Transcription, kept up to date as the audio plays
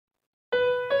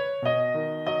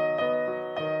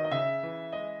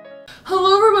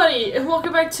everybody, and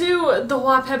welcome back to the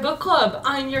Wattpad Book Club.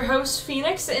 I'm your host,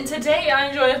 Phoenix, and today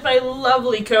I'm joined with my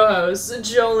lovely co-host,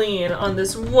 Joline, on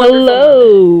this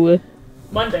wonderful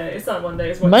Monday. It's not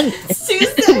Monday, it's Monday. It's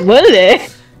Tuesday. Monday.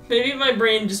 Maybe my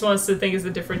brain just wants to think it's a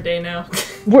different day now.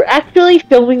 We're actually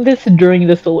filming this during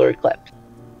the solar eclipse.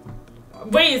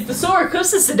 Wait, is the solar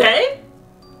eclipse is today?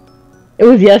 It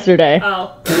was yesterday.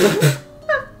 Oh.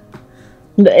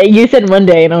 You said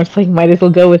Monday, and I was like, might as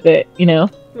well go with it, you know?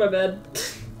 My bad.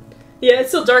 Yeah, it's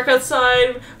still dark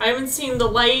outside. I haven't seen the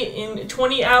light in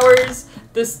 20 hours.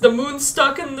 The moon's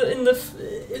stuck in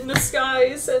the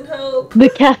skies, and help.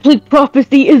 The Catholic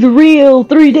prophecy is real.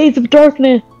 3 days of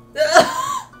darkness.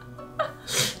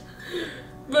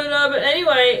 But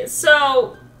anyway,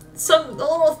 so a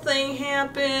little thing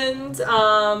happened.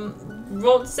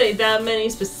 Won't say that many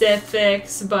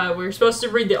specifics, but we're supposed to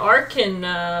read the Arkan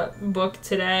book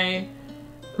today.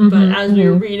 But as we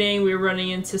were reading, we were running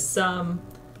into some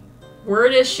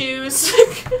word issues.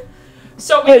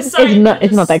 So we decided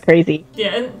it's not that crazy.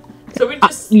 Yeah, and so we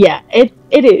just yeah, it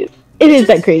is. It is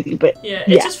that crazy, but yeah,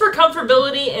 it's just for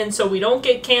comfortability, and so we don't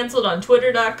get canceled on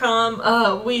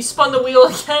Twitter.com. We spun the wheel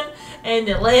again, and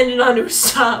it landed on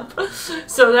Usopp.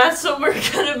 So that's what we're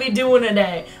gonna be doing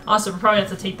today. Also, we probably have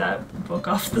to take that book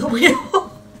off the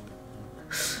wheel.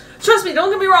 Trust me, don't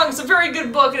get me wrong, it's a very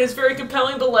good book, and it's very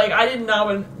compelling, but, like,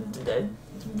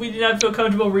 we did not feel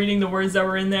comfortable reading the words that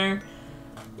were in there,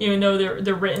 even though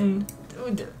they're written.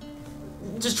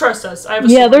 Just trust us, I have a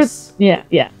source. Yeah.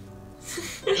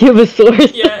 You have a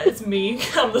source? Yeah, it's me.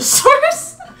 I'm the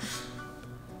source.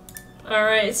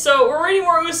 Alright, so we're reading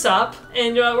more Usopp,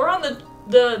 and we're on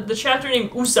the chapter named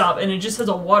Usopp, and it just has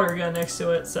a water gun next to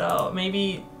it, so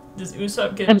maybe does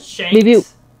Usopp get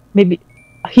shanked? Maybe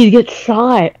he gets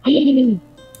shot. Yeah.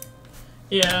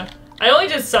 I only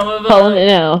did some of them. Calling it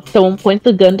now. Someone points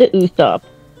the gun to Usopp.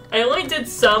 I only did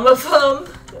some of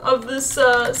this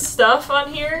stuff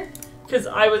on here, because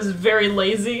I was very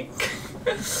lazy.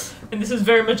 And this is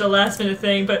very much a last minute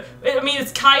thing, but, I mean,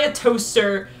 it's Kaya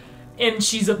Toaster, and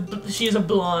she's a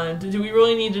blonde. Do we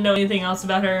really need to know anything else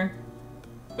about her?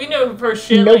 We know her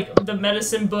shit, nope. Like, the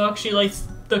medicine book, she likes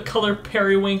the color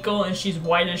periwinkle, and she's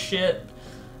white as shit.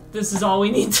 This is all we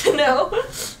need to know.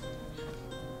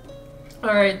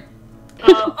 Alright.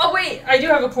 Oh wait, I do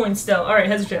have a coin still. Alright,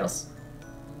 heads or tails?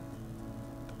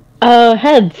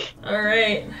 Heads.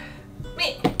 Alright.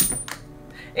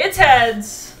 It's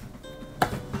heads.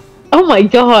 Oh my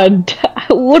god.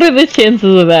 What are the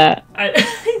chances of that?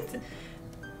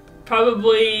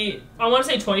 Probably, I want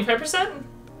to say 25%?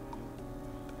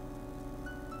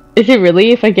 Is it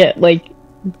really if I get, like,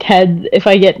 heads, if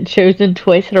I get chosen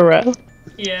twice in a row?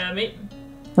 Yeah, maybe.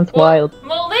 That's wild.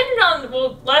 Well,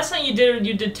 last time you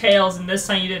did tails, and this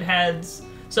time you did heads.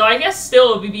 So I guess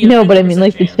still it would be a no, but I mean,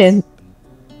 like, chance. the chance.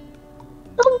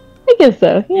 Oh, I guess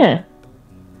so, yeah.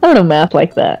 I don't know math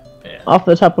like that. Yeah. Off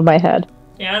the top of my head.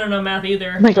 Yeah, I don't know math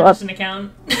either. My God. I'm just an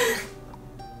accountant.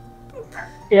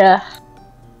 Yeah.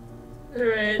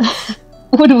 Alright.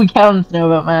 What do accountants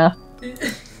know about math?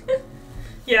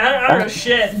 Yeah, I don't know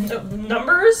shit.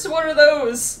 Numbers? What are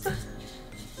those?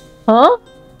 Huh?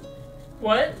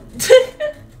 What?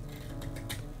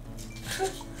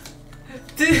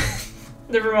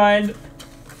 Never mind.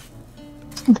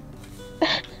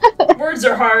 Words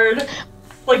are hard.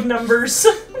 Like numbers.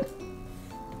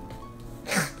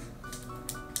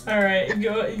 Alright,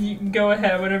 go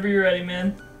ahead whenever you're ready,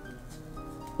 man.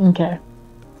 Okay.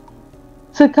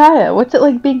 So Kaya, what's it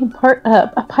like being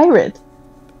a pirate?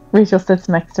 Rachel sits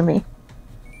next to me.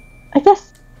 I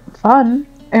guess fun.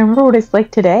 I remember what it's like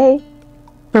today.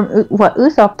 From what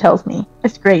Usopp tells me,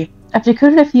 it's great. I've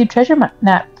decoded a few treasure maps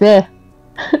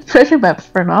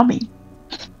for Nami.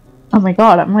 Oh my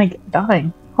god, I'm like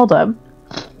dying. Hold up.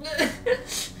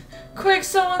 Quick,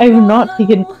 someone. I have not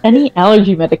taken any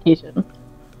allergy medication.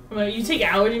 Wait, you take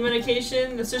allergy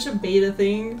medication? That's such a beta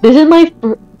thing. This is like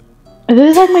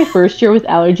my first year with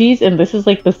allergies, and this is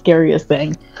like the scariest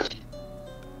thing.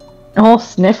 All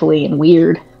sniffly and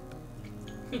weird.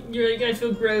 You're gonna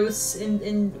feel gross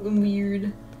and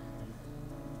weird.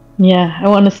 Yeah, I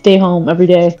want to stay home every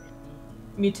day.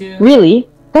 Me too. Really?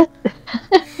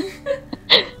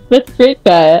 That's great,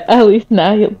 Kaya. At least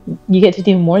now you get to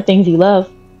do more things you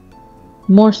love.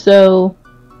 More so...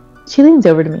 She leans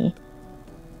over to me.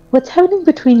 What's happening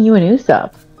between you and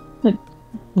Usopp?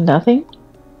 Nothing?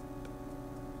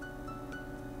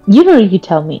 You know you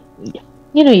tell me.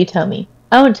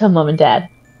 I won't tell Mom and Dad.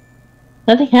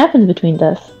 Nothing happens between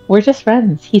us. We're just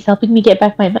friends. He's helping me get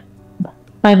back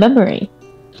my memory.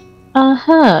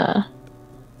 Uh-huh.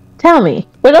 Tell me,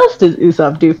 what else does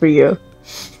Usopp do for you?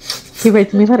 He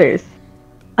writes me letters.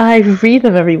 I read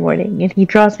them every morning, and he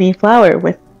draws me a flower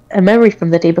with a memory from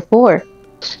the day before.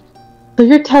 So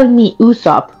you're telling me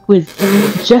Usopp, who is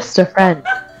just a friend,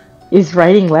 is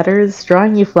writing letters,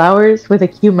 drawing you flowers with a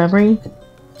cute memory,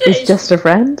 Yeah, is just a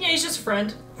friend? Yeah, he's just a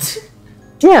friend.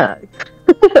 Yeah,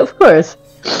 of course.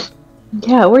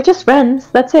 Yeah, we're just friends,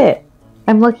 that's it.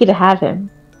 I'm lucky to have him.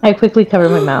 I quickly cover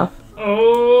my mouth.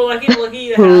 Oh, lucky to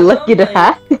have Lucky him? to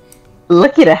have?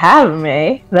 Lucky to have him,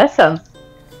 eh? That sounds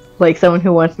like someone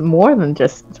who wants more than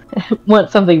just...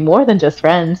 wants something more than just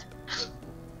friends.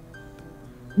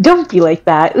 Don't be like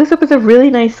that. Usopp is a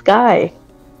really nice guy.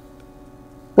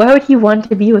 Why would he want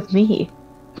to be with me?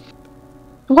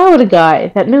 Why would a guy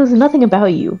that knows nothing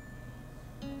about you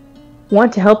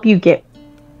want to help you get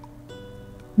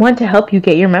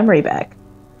your memory back?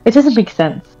 It doesn't make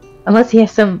sense. Unless he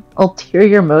has some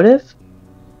ulterior motive,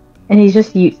 and he's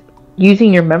just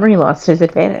using your memory loss to his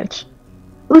advantage.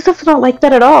 Usopp's not like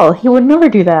that at all. He would never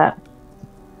do that.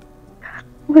 I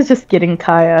was just kidding,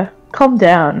 Kaya. Calm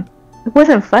down. It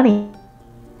wasn't funny.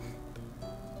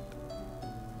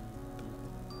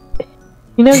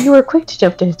 You know, you were quick to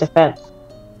jump to his defense.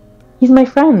 He's my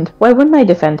friend. Why wouldn't I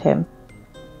defend him?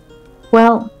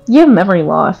 Well, you have memory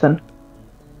loss, and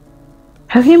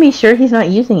how can you be sure he's not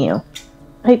using you?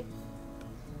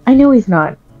 I know he's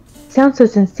not. He sounds so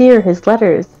sincere, his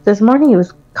letters. This morning it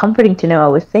was comforting to know I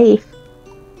was safe.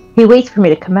 He waits for me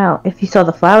to come out, if you saw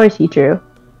the flowers he drew.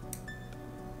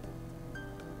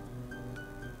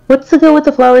 What's the go with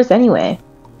the flowers anyway?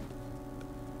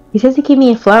 He says he gave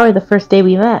me a flower the first day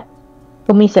we met.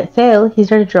 When we set sail, he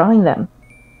started drawing them.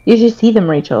 You should see them,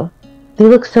 Rachel. They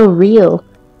look so real.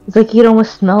 It's like you could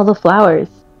almost smell the flowers.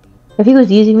 If he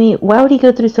was using me, why would he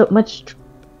go through so much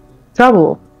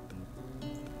trouble?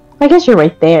 I guess you're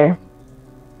right there.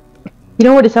 You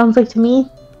know what it sounds like to me?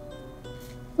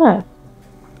 What?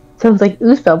 Sounds like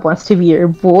Usopp wants to be your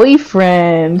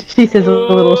boyfriend. She says a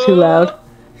little too loud.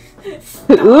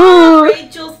 Stop, Ooh.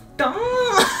 Rachel, stop!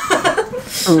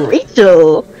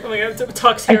 Rachel! Oh my god,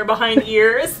 tucks hair behind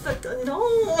ears. No!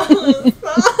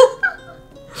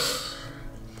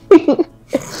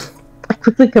 I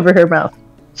quickly cover her mouth.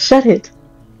 Shut it.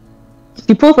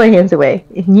 She pulls my hands away.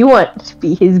 And you want to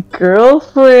be his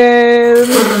girlfriend?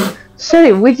 Shut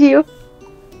it, would you?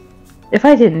 If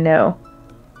I didn't know,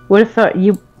 would have thought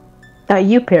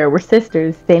you pair were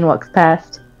sisters. Zane walks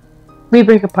past. We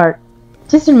break apart.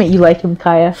 Just admit you like him,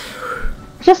 Kaya.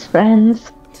 Just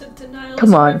friends.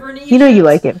 Come on, you know you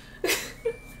like him.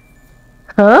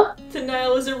 Huh? The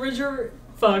Nile is a river.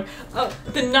 Fuck.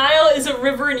 The Nile is a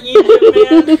river in Egypt,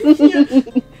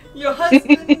 man. Your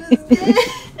husband is dead.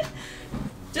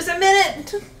 Just a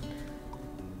minute.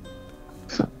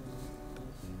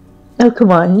 Oh,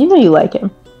 come on, you know you like him.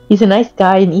 He's a nice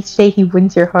guy, and each day he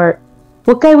wins your heart.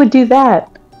 What guy would do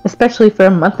that? Especially for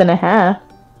a month and a half.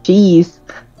 Jeez,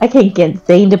 I can't get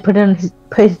Zane to put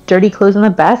his dirty clothes in the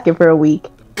basket for a week.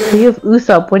 So you have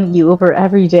Usopp winning you over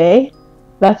every day?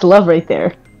 That's love right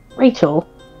there. Rachel,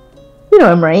 you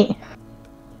know I'm right.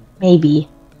 Maybe.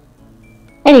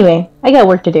 Anyway, I got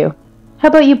work to do. How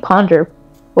about you ponder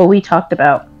what we talked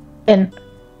about? And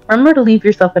remember to leave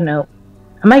yourself a note.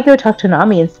 I might go talk to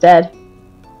Nami instead.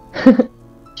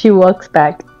 She walks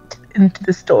back into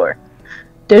the store.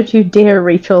 Don't you dare,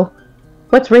 Rachel.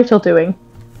 What's Rachel doing?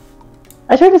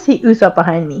 I try to see Usopp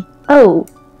behind me. Oh,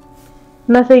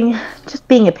 nothing. Just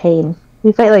being a pain.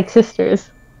 We fight like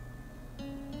sisters.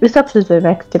 Usopp sits there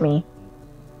next to me.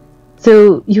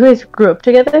 So, you guys grew up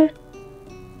together?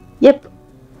 Yep.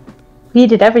 We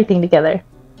did everything together.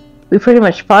 We pretty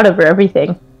much fought over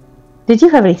everything. Did you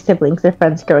have any siblings or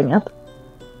friends growing up?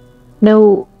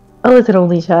 No, I was an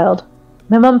only child.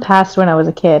 My mom passed when I was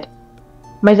a kid.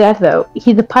 My dad, though,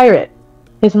 he's a pirate.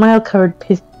 His smile covered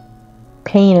his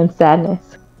pain and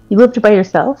sadness. You lived by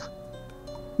yourself?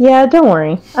 Yeah, don't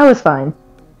worry. I was fine.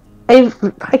 I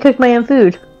cooked my own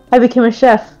food. I became a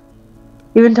chef.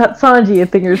 Even taught Sanji a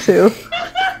thing or two.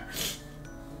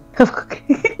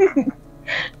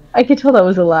 I could tell that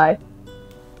was a lie.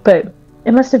 But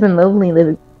it must have been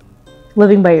lonely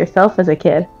living by yourself as a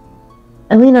kid.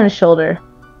 I lean on his shoulder.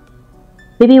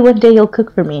 Maybe one day you'll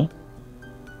cook for me.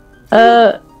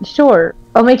 Sure.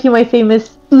 I'll make you my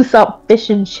famous Usopp fish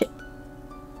and chip.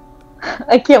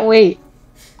 I can't wait.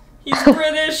 He's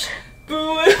British.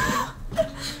 Boo.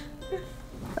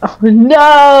 Oh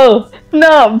no!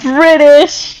 Not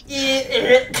British!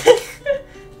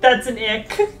 That's an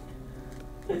ick.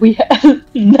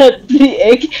 That's the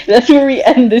ick. That's where we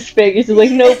end this thing. It's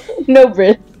like, no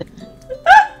Brits.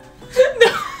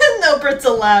 No Brits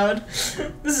allowed.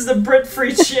 This is a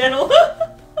Brit-free channel.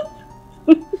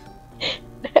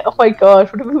 Oh my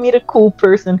gosh, what if we meet a cool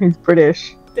person who's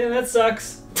British? Damn, that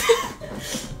sucks.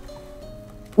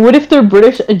 What if they're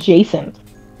British adjacent?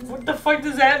 What the fuck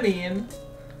does that mean?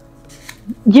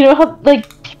 You know how,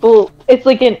 like, people, it's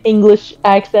like an English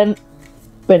accent,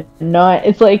 but not.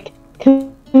 It's like,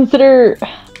 consider...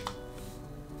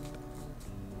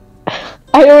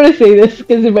 I don't want to say this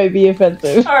because it might be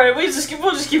offensive. Alright, we'll just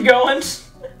keep going.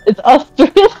 It's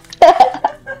Australia.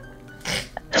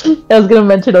 I was gonna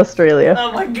mention Australia.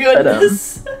 Oh my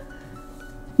goodness.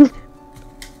 But,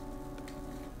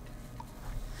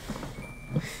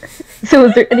 so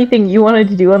is there anything you wanted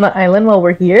to do on the island while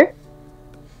we're here?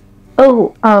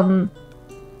 Oh,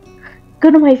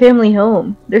 go to my family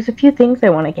home. There's a few things I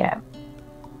want to get.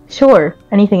 Sure.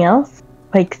 Anything else?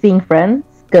 Like seeing friends?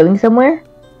 Going somewhere?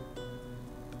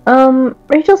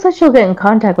 Rachel said she'll get in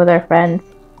contact with our friends.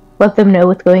 Let them know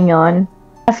what's going on.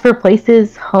 Ask for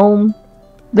places, home.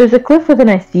 There's a cliff with a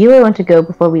nice view I want to go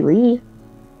before we leave.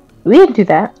 We can do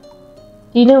that.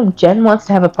 Do you know Jen wants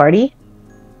to have a party?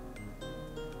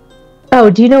 Oh,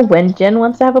 do you know when Jen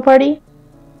wants to have a party?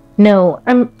 No,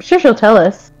 I'm sure she'll tell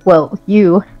us. Well,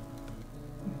 you.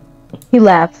 He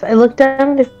laughs. I look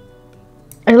down.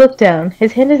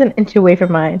 His hand is an inch away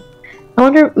from mine. I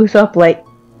wonder if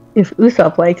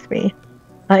Usopp likes me.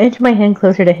 I inch my hand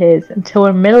closer to his until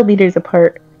we're millimeters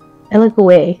apart. I look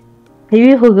away. Maybe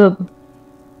he'll go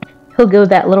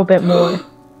that little bit more.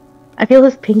 I feel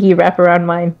his pinky wrap around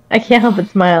mine. I can't help but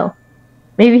smile.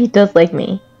 Maybe he does like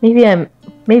me. Maybe I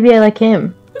like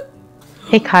him.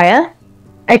 Hey, Kaya?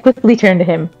 I quickly turn to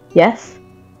him. Yes?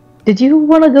 Did you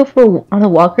want to go on a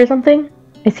walk or something?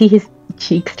 I see his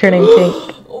cheeks turning pink.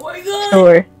 Oh my god!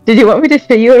 Sure. Did you want me to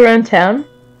show you around town?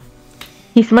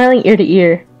 He's smiling ear to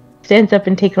ear. Stands up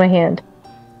and takes my hand.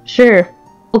 Sure.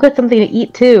 We'll get something to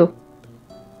eat too.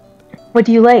 What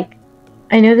do you like?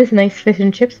 I know this nice fish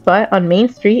and chip spot on Main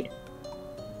Street.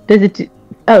 Does it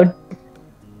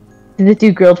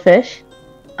do grilled fish?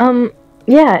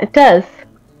 Yeah, it does.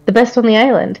 The best on the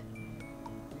island.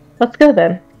 Let's go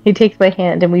then. He takes my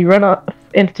hand and we run off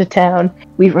into town.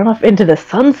 We run off into the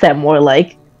sunset, more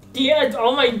like. Yeah,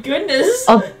 oh my goodness.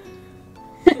 Usopp,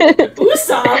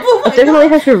 oh my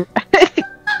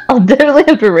I'll definitely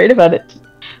have to write about it.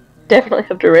 Definitely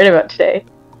have to write about today.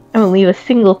 I won't leave a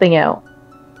single thing out.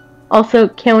 Also,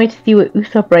 can't wait to see what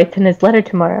Usopp writes in his letter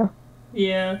tomorrow.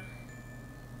 Yeah.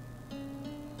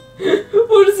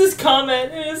 What is this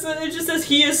comment? It just says,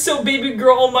 he is so baby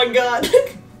girl, oh my god.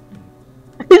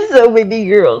 He's so baby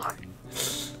girl.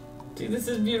 Dude, this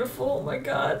is beautiful, oh my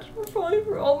god.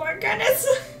 Oh my goodness.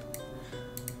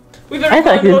 We better I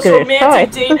go on the most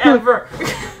romantic date ever.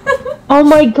 Oh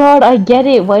my god, I get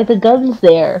it. Why the gun's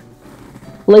there?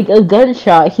 Like a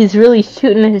gunshot. He's really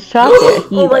shooting his shot there.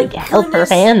 He like held her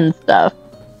hand and stuff.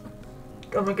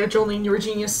 Oh my god, Joline, you're a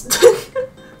genius.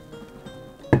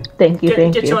 Thank you,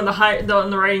 thank you. Get you on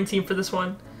the writing team for this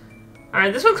one.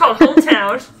 Alright, this one's called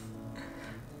Hometown.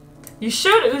 You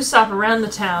showed Usopp around the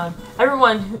town.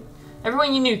 Everyone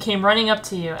you knew came running up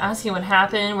to you, asking what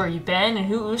happened, where you'd been, and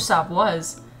who Usopp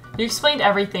was. You explained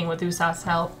everything with Usopp's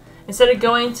help. Instead of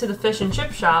going to the fish and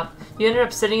chip shop, you ended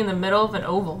up sitting in the middle of an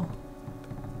oval.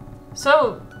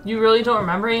 So, you really don't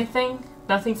remember anything?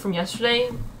 Nothing from yesterday?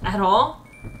 At all?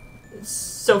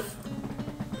 Sophia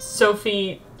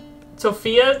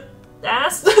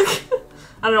asked? I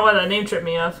don't know why that name tripped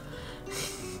me up.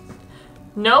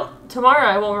 Nope, tomorrow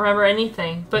I won't remember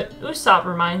anything, but Usopp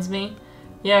reminds me.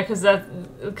 Yeah, cause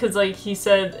like he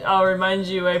said, I'll remind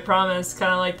you, I promise,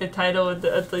 kinda like the title of the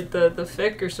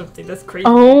fic or something. That's crazy.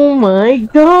 Oh my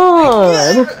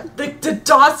god! The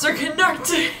dots are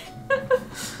connected!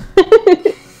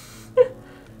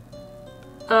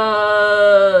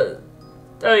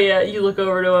 Oh yeah, you look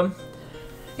over to him.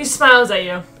 He smiles at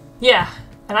you. Yeah,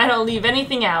 and I don't leave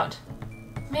anything out.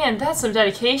 Man, that's some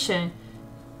dedication.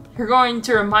 You're going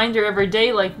to remind her every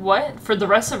day, like what? For the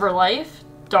rest of her life?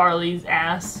 Darley's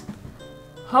ass.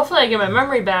 Hopefully I get my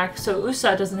memory back so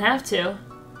Usopp doesn't have to.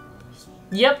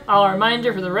 Yep, I'll remind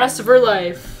her for the rest of her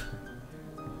life.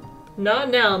 Not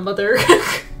now, mother.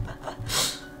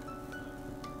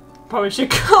 Probably should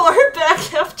call her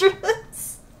back after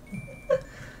this.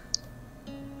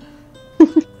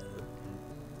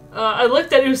 I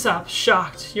looked at Usopp,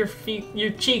 shocked. Your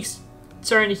cheeks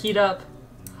starting to heat up.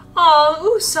 Aw,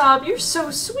 Usopp, you're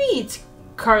so sweet.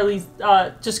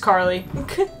 Just Carly.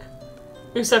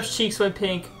 Usopp's cheeks went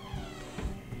pink.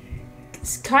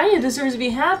 Kaya deserves to be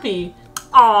happy.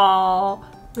 Aw,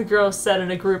 the girls said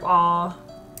in a group, aw.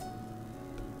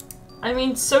 I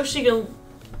mean, so she can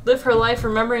live her life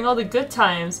remembering all the good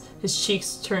times. His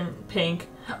cheeks turned pink.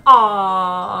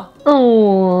 Aww.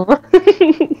 Oh.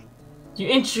 You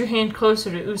inch your hand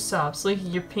closer to Usopp's, linking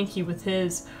your pinky with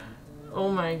his. Oh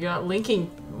my god,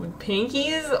 linking with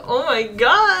pinkies? Oh my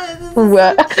god!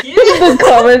 What? So cute. The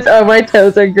comments are my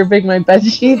toes are gripping my bed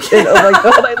sheets, and oh my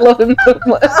god, I love him so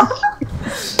much.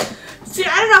 See,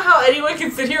 I don't know how anyone can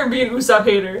sit here and be an Usopp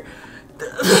hater.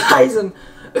 Aizen.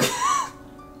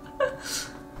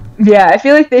 Yeah, I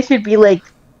feel like they should be like,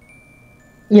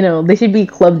 you know, they should be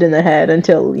clubbed in the head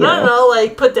until, you know. I don't know,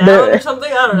 like put down or something?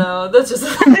 I don't know. That's just.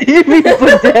 They should be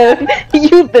put down,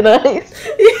 euthanized.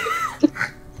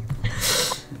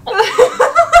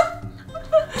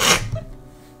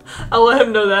 I'll let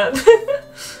him know that.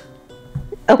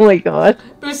 Oh my god.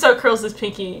 Usopp curls his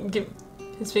pinky.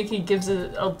 His pinky gives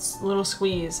it a little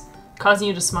squeeze, causing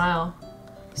you to smile.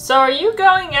 So are you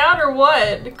going out or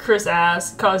what? Chris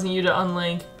asks, causing you to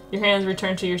unlink. Your hands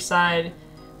return to your side.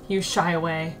 You shy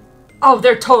away. Oh,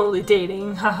 they're totally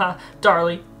dating. Haha,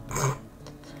 darling.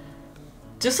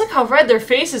 Just look how red their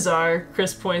faces are,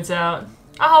 Chris points out.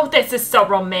 Oh, this is so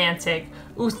romantic.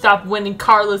 Usopp winning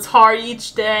Carla's heart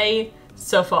each day.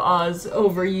 Sofa Oz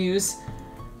overuse.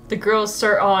 The girls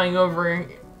start awing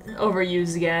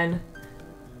overuse again.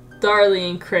 Darlie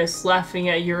and Chris laughing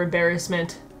at your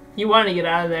embarrassment. You want to get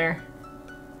out of there.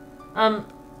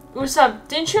 Usopp,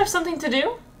 didn't you have something to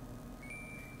do?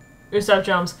 Usopp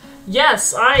jumps.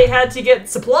 Yes, I had to get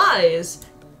supplies.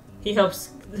 He helps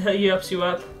you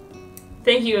up.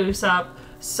 Thank you, Usopp.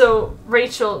 So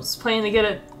Rachel's planning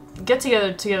to get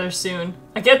together soon.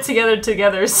 A get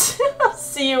together. I'll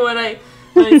see you when I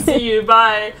see you.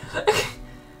 Bye.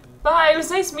 Bye. It was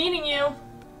nice meeting you.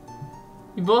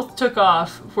 You both took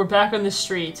off. We're back on the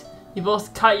street. You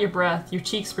both caught your breath. Your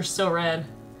cheeks were still red.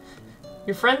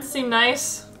 Your friends seem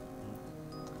nice.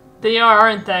 They are,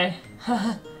 aren't they?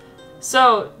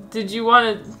 So,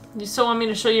 you still want me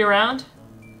to show you around?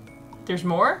 There's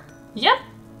more? Yep.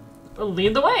 Well,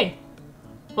 lead the way.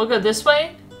 We'll go this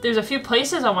way. There's a few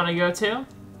places I want to go to.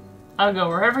 I'll go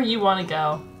wherever you want to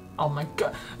go. Oh my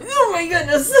god. Oh my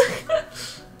goodness.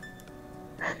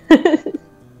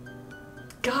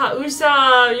 God,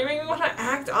 Usopp, you make me want to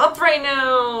act up right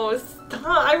now. Stop.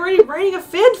 I'm already writing a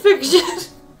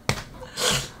fanfiction.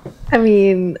 I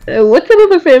mean, what's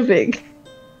another fanfic?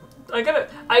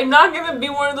 I'm not gonna be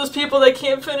one of those people that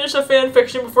can't finish a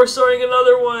fanfiction before starting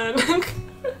another one.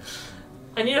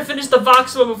 I need to finish the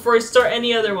Vox one before I start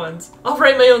any other ones. I'll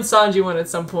write my own Sanji one at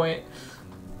some point.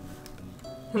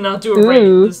 And I'll do it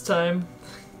right this time.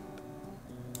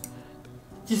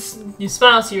 You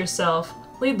smile to yourself.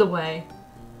 Lead the way.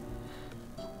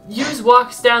 Yuz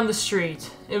walks down the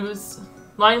street. It was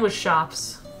lined with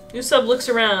shops. Usopp looks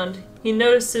around. He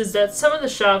notices that some of the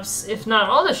shops, if not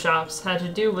all the shops, had to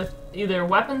do with either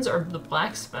weapons or the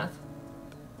blacksmith.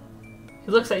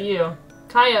 He looks at you.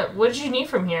 Kaya, what did you need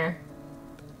from here?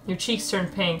 Your cheeks turn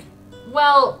pink.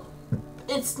 Well,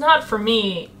 it's not for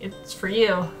me. It's for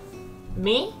you.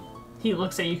 Me? He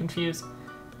looks at you confused.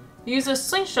 You use a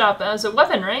slingshot as a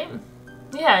weapon, right?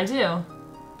 Yeah, I do.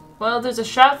 Well, there's a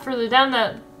shop further down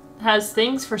that has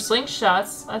things for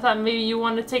slingshots. I thought maybe you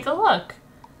wanted to take a look.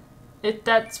 If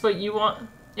that's what you want.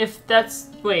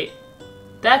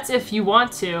 That's if you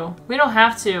want to. We don't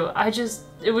have to.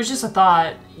 It was just a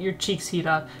thought. Your cheeks heat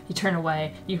up. You turn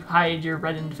away. You hide your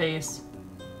reddened face.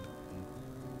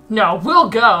 No, we'll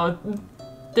go.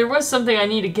 There was something I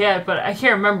need to get, but I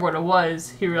can't remember what it was.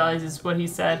 He realizes what he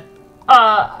said.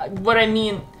 What I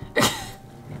mean...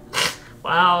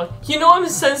 Wow. You know I'm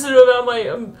sensitive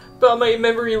about my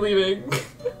memory leaving.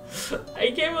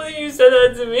 I can't believe you said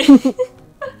that to me.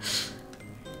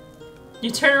 You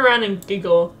turn around and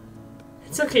giggle.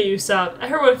 It's okay, Usopp.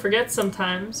 Everyone forgets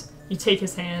sometimes. You take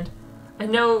his hand. I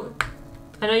know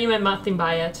you meant nothing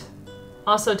by it.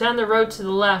 Also, down the road to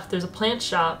the left, there's a plant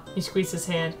shop. You squeeze his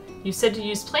hand. You said to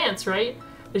use plants, right?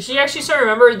 Did she actually start to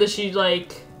remember? Did she,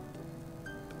 like,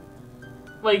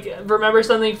 remember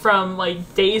something from,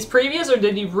 like, days previous? Or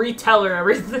did he retell her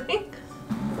everything?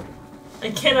 I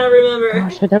cannot remember.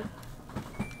 Gosh, I don't...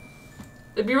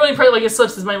 It'd be really pretty, like, it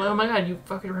slips his mind. Like, oh my god, you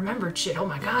fucking remembered shit. Oh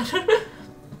my god.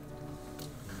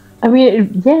 I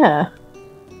mean, yeah.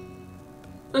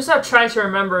 Usopp tried to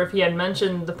remember if he had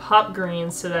mentioned the pop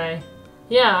greens today.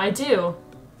 Yeah, I do.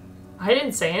 I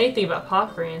didn't say anything about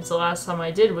pop greens. The last time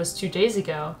I did was 2 days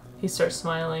ago. He starts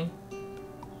smiling.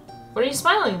 What are you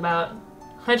smiling about?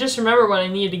 I just remember what I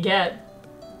needed to get.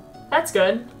 That's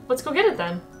good. Let's go get it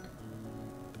then.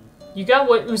 You got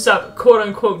what Usopp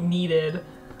quote-unquote needed.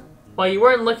 While you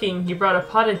weren't looking, he brought a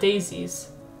pot of daisies.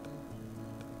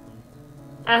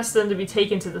 Asked them to be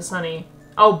taken to the Sunny.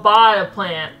 Oh, buy a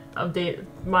plant of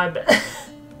my bed.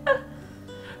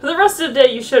 For the rest of the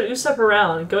day, you showed Usopp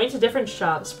around, going to different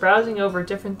shops, browsing over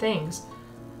different things.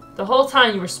 The whole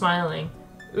time you were smiling.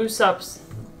 Usopp's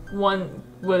one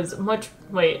was much...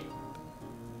 Wait.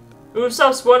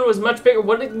 Usopp's one was much bigger.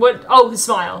 What? Oh, his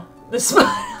smile. The smile.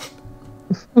 I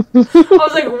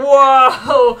was like,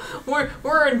 whoa!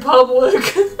 We're in public.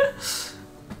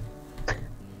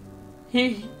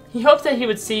 He hoped that he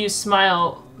would see you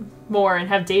smile more and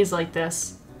have days like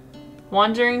this.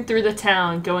 Wandering through the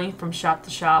town, going from shop to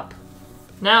shop.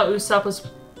 Now Usopp was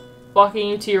walking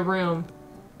you to your room.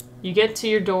 You get to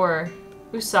your door.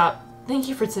 Usopp, thank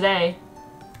you for today.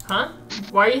 Huh?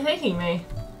 Why are you thanking me?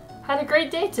 Had a great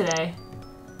day today.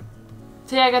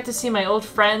 Today I got to see my old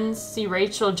friends, see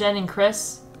Rachel, Jen, and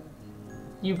Chris.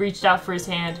 You reached out for his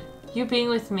hand. You being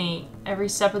with me every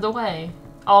step of the way.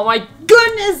 Oh my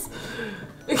goodness!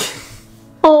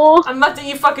 Oh. I'm about to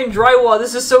eat fucking drywall.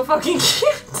 This is so fucking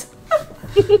cute.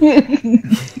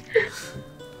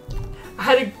 I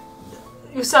had a...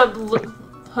 Usopp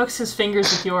hooks his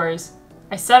fingers with yours.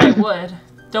 I said I would.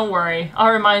 Don't worry.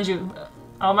 I'll remind you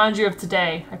of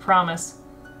today. I promise.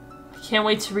 I can't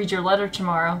wait to read your letter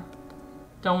tomorrow.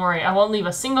 Don't worry. I won't leave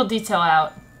a single detail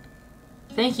out.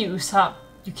 Thank you, Usopp.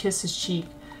 You kissed his cheek.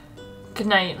 Good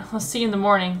night. I'll see you in the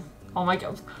morning. Oh my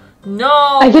god.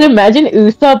 No! I can imagine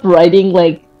Usopp writing,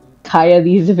 like, Kaya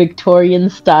these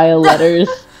Victorian-style letters.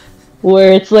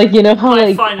 Where it's like, you know how,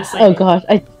 like... Oh gosh,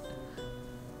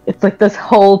 it's like this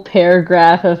whole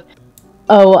paragraph of,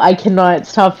 oh, I cannot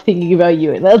stop thinking about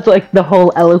you. And that's like the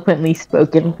whole eloquently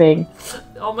spoken thing.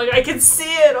 Oh my god, I can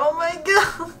see it! Oh my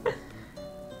god!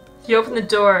 You open the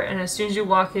door, and as soon as you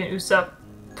walk in, Usopp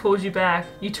pulls you back.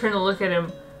 You turn to look at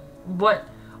him. What?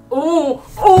 Oh,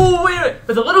 wait a minute!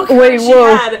 With the little cut she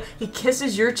had, he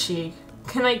kisses your cheek.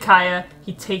 Good night, Kaya.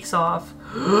 He takes off.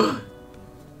 Oh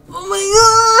my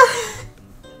god!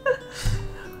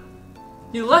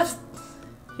 You're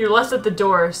left at the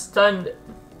door, stunned.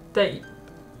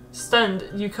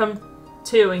 You come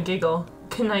to and giggle.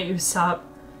 Good night, Usopp.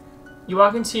 You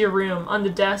walk into your room. On the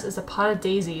desk is a pot of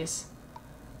daisies.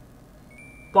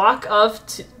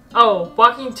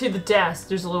 Walking to the desk,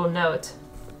 there's a little note.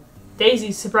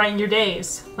 Daisies to brighten your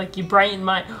days. Like you brighten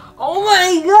my... Oh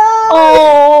my god!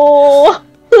 Oh!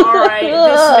 Alright,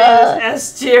 this man is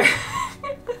S tier.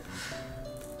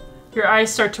 Your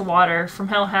eyes start to water from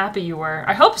how happy you were.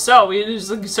 I hope so. We just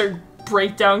like, start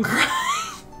break down crying.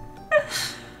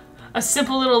 A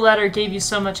simple little letter gave you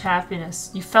so much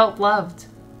happiness. You felt loved.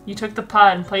 You took the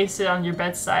pot and placed it on your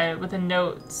bedside with a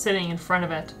note sitting in front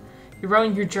of it. You wrote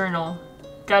in your journal,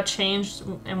 got changed,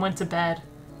 and went to bed,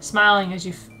 smiling as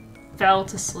you fell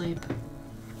to sleep.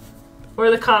 What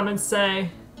do the comments say?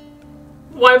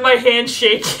 Why my hand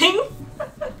shaking?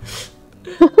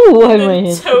 Why and my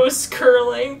hand? Toes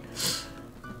curling.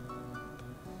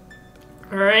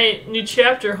 Alright, new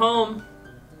chapter, home.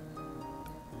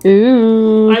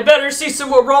 Ooh. I better see some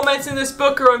more romance in this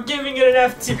book or I'm giving it an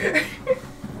F tier.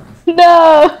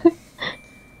 No!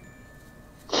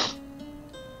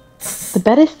 The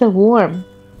bed is so warm.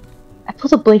 I pull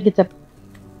the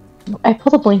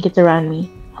blankets around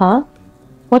me. Huh?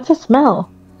 What's the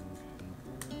smell?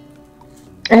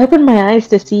 I open my eyes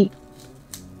to see...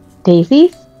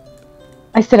 Daisies?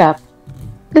 I sit up.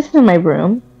 This is my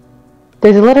room.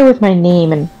 There's a letter with my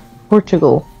name in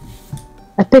Portugal.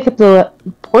 I pick up the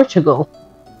Portugal.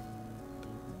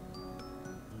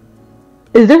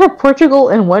 Is there a Portugal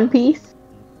in One Piece?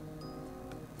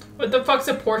 What the fuck's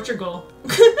a Portugal?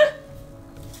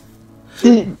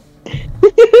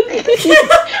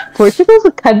 Portugal's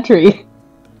a country.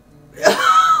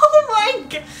 Oh my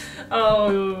god.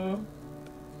 Oh.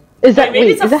 Is that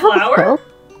maybe it's a is flower? That how it's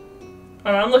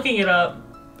Oh, I'm looking it up.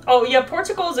 Oh yeah,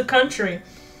 Portugal is a country.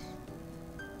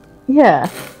 Yeah.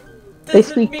 Does They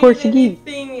speak Portuguese.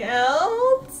 Anything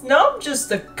else? Nope, just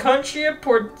the country of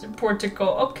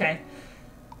Portugal. Okay.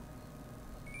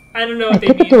 I don't know what I they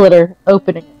pick mean. up the letter,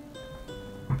 opening it.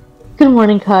 Good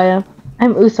morning, Kaya.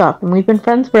 I'm Usopp, and we've been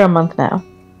friends for a month now.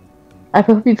 I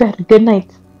hope you've had a good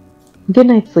night's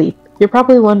sleep. You're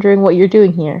probably wondering what you're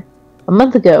doing here. A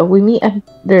month ago, we meet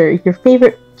under your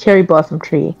favorite cherry blossom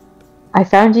tree. I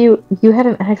found you. You had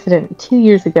an accident 2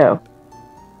 years ago.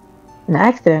 An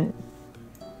accident?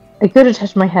 I go to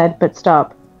touch my head, but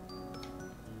stop.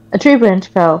 A tree branch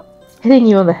fell, hitting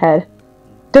you on the head.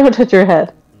 Don't touch your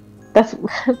head. That's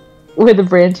where the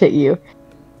branch hit you.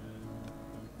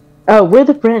 Oh, where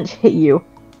the branch hit you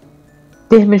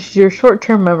damaged your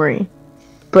short-term memory,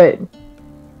 but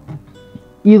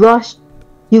you lost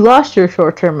your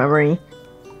short-term memory,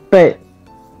 but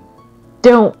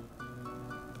don't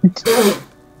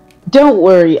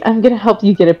worry. I'm gonna help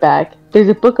you get it back. There's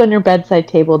a book on your bedside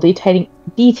table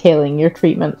detailing your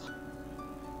treatments.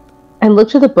 I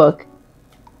looked at the book.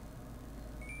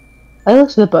 I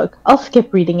looked at the book. I'll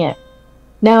skip reading it.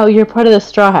 Now you're part of the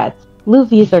Straw Hats.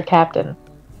 Luffy's our captain.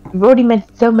 We've already made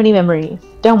so many memories.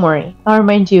 Don't worry. I'll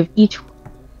remind you of each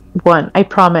one. I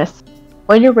promise.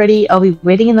 When you're ready, I'll be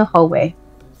waiting in the hallway.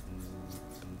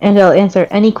 And I'll answer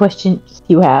any questions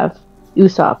you have.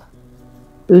 Usopp.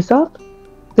 Usopp?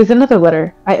 There's another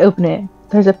letter. I open it.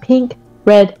 There's a pink,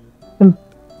 red,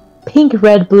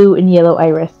 blue, and yellow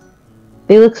iris.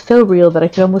 They look so real that I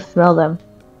can almost smell them.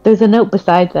 There's a note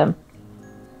beside them.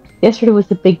 Yesterday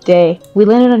was a big day. We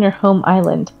landed on your home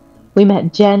island. We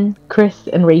met Jen, Chris,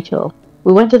 and Rachel.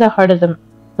 We went to the heart of the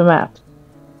map.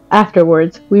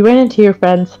 Afterwards, we ran into your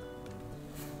friends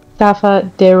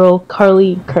Safa, Daryl,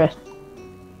 Carly, and Chris.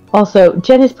 Also,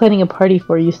 Jen is planning a party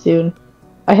for you soon.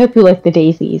 I hope you like the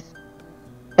daisies.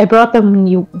 I bought them when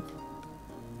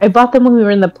we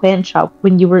were in the plant shop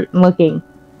when you were looking.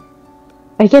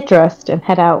 I get dressed and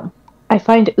head out. I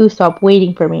find Usopp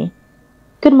waiting for me.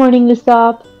 Good morning,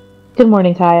 Usopp. Good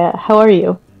morning, Kaya. How are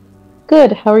you?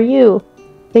 Good, how are you?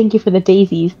 Thank you for the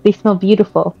daisies. They smell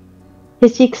beautiful.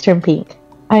 His cheeks turn pink.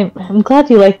 I'm glad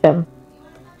you like them.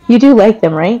 You do like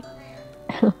them, right?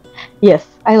 Yes,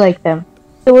 I like them.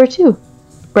 So we're too.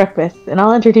 Breakfast, and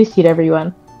I'll introduce you to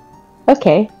everyone.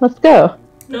 Okay, let's go.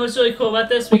 You know what's really cool about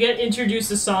this? We get introduced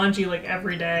to Sanji like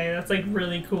every day. That's like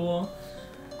really cool.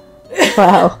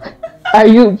 Wow. Are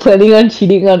you planning on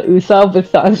cheating on Usopp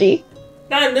with Sanji?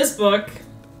 Not in this book.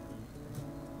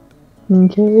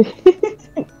 Okay.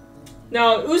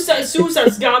 No,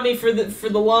 Usopp's got me for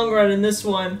the long run in this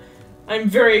one. I'm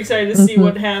very excited to see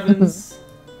what happens.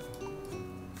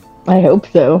 I hope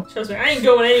so. Trust me, I ain't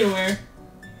going anywhere.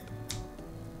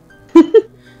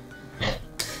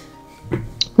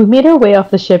 We made our way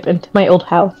off the ship into my old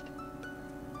house.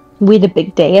 We had a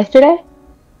big day yesterday?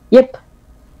 Yep.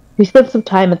 We spent some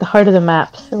time at the heart of the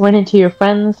maps, went into your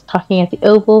friends, talking at the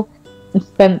Oval, and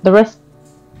spent the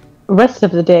rest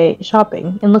of the day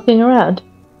shopping and looking around.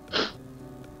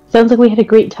 Sounds like we had a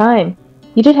great time.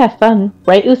 You did have fun,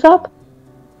 right, Usopp?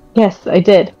 Yes, I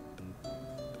did.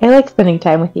 I like spending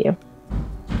time with you.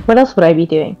 What else would I be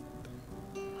doing?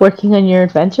 Working on your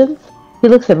inventions? He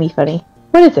looks at me funny.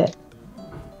 What is it?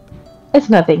 It's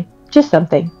nothing. Just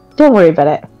something. Don't worry about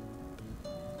it.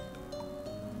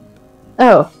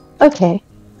 Oh, okay.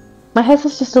 My house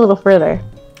is just a little further.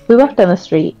 We walked down the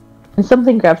street, and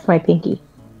something grabbed my pinky.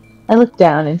 I looked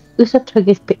down, and Usopp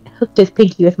hooked his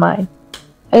pinky with mine.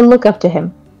 I look up to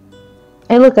him.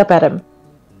 I look up at him.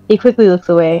 He quickly looks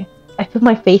away. I feel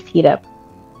my face heat up.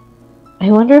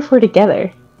 I wonder if we're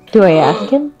together. Do I ask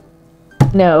him?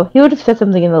 No, he would have said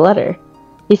something in the letter.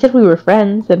 He said we were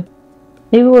friends, and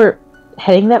maybe we're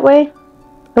heading that way?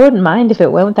 I wouldn't mind if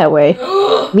it went that way.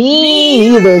 Me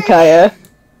neither, Kaya.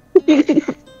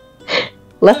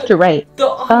 Left or right? The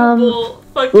horrible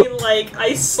fucking, like,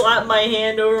 I slapped my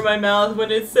hand over my mouth when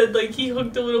it said, like, he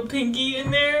hooked a little pinky in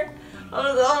there. I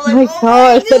was like, oh my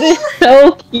gosh, that is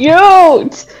so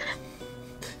cute!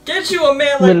 Get you a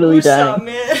man like Literally Usopp, dying.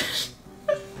 man.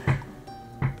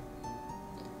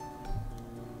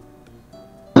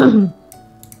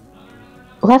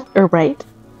 Left or right?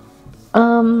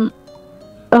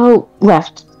 Oh,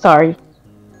 left. Sorry.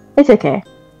 It's okay.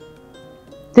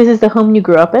 This is the home you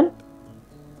grew up in?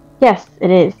 Yes,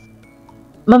 it is.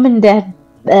 Mom and Dad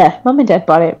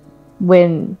bought it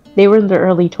when they were in their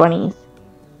early 20s.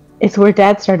 It's where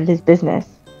Dad started his business.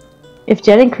 If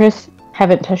Jen and Chris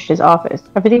haven't touched his office,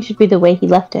 everything should be the way he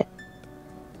left it.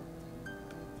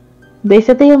 They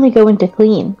said they only go in to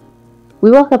clean.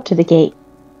 We walk up to the gate.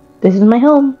 This is my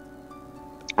home.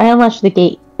 I unlatch the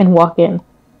gate and walk in.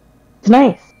 It's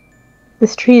nice.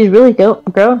 This tree is really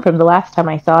grown from the last time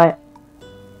I saw it.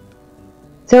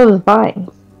 So are the vines.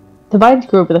 The vines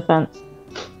grew over the fence.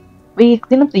 We can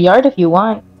clean up the yard if you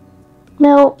want.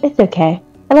 No, it's okay.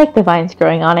 I like the vines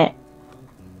growing on it.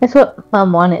 That's what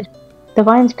Mom wanted. The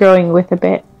vines growing with a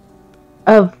bit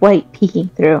of light peeking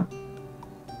through.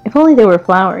 If only they were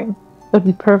flowering, it would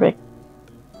be perfect.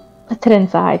 Let's head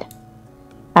inside.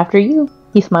 After you,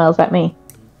 he smiles at me.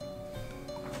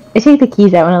 I take the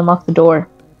keys out and unlock the door.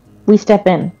 We step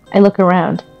in. I look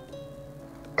around.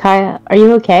 Kaya, are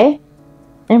you okay?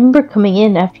 I remember coming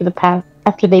in after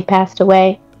they passed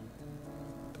away.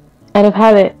 Out of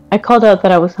habit, I called out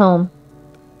that I was home.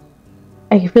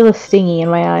 I could feel a stinging in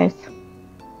my eyes.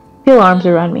 Feel arms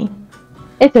around me.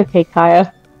 It's okay,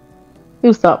 Kaya.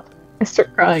 Usopp. I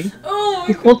start crying. Oh,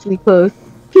 he holds me close.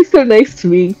 He's so nice to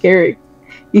me and caring.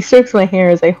 He strokes my hair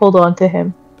as I hold on to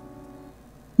him.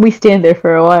 We stand there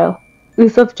for a while.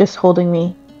 Usopp just holding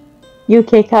me. You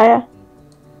okay, Kaya?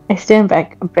 I stand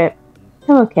back a bit.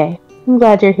 I'm okay. I'm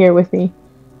glad you're here with me.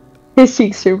 His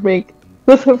cheeks are pink.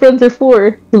 That's what friends are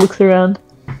for. He looks around.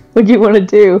 What do you want to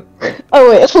do? Oh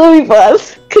wait, let me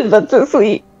pause, because that's so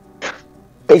sweet.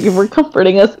 Thank you for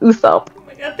comforting us, Usopp. Oh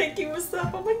my god, thank you,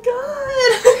 Usopp. Oh my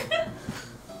god.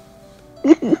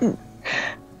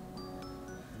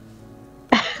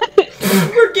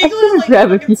 We're giggling like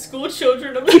fucking school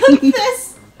children about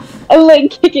this. I'm like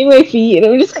kicking my feet and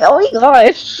I'm just like, oh my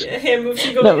gosh. Yeah, hand moves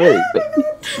and goes, Not really,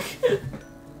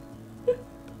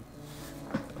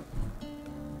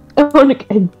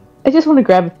 I just want to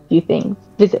grab a few things,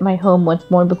 visit my home once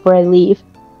more before I leave.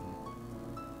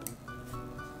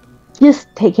 Just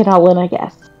take it all in, I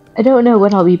guess. I don't know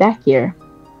when I'll be back here.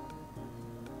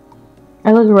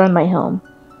 I look around my home.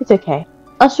 It's okay.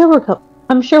 I'm sure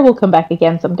we'll come back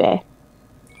again someday.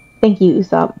 Thank you,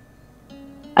 Usopp.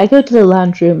 I go to the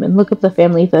lounge room and look up the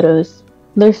family photos.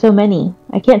 There's so many.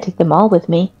 I can't take them all with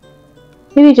me.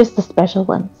 Maybe just the special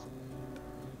ones.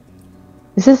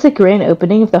 Is this the grand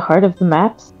opening of the heart of the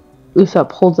maps?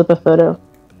 Usopp holds up a photo.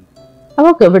 I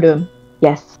walk over to him.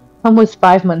 Yes, Mom was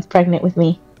 5 months pregnant with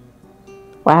me.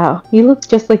 Wow, you look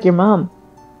just like your mom.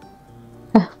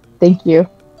 Thank you.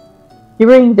 You're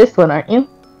wearing this one, aren't you?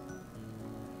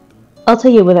 I'll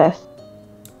take it with us.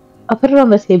 I'll put it on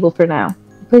the table for now.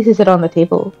 He places it on the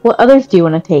table. What others do you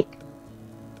want to take?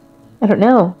 I don't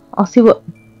know. I'll see what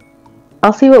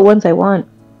ones I want.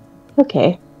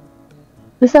 Okay.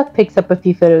 Usopp picks up a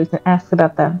few photos and asks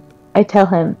about them. I tell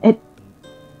him. It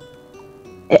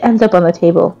ends up on the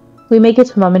table. We make it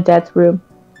to Mom and Dad's room.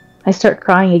 I start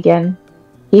crying again.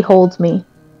 He holds me.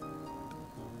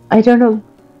 I don't know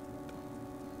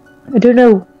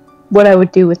what I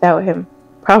would do without him.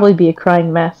 Probably be a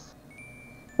crying mess.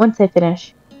 Once I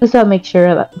finish, Usopp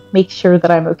makes sure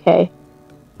that I'm okay.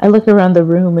 I look around the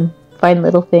room and find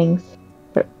little things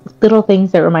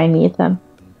that remind me of them.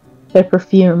 Their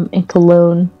perfume and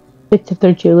cologne, bits of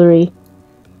their jewelry,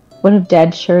 one of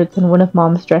Dad's shirts and one of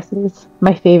Mom's dresses.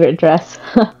 My favorite dress.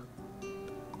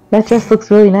 That dress looks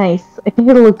really nice. I think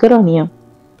it'll look good on you.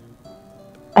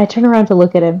 I turn around to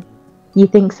look at him. You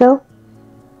think so?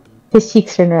 His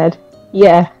cheeks turn red.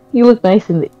 Yeah, you look nice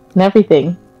in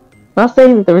everything. I'm not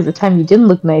saying that there was a time you didn't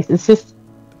look nice, it's just...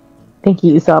 Thank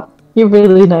you, Usopp. You're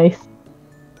really nice.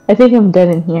 I think I'm done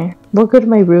in here. We'll go to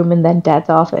my room and then Dad's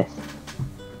office.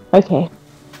 Okay.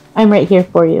 I'm right here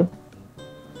for you.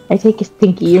 I take his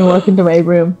pinky and walk into my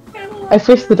room. I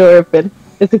push the door open.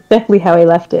 It's exactly how I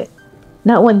left it.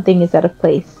 Not one thing is out of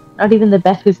place. Not even the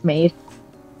bed was made.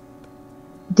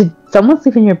 Did someone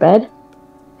sleep in your bed?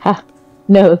 Ha.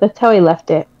 No, that's how I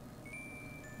left it.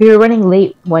 We were running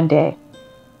late one day.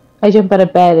 I jumped out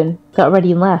of bed and got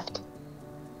ready and left.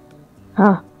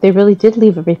 Huh, they really did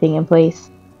leave everything in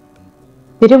place.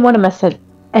 They didn't want to mess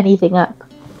anything up.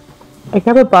 I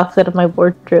grab a box out of my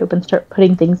wardrobe and start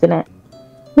putting things in it.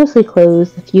 Mostly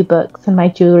clothes, a few books, and my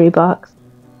jewelry box.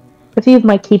 A few of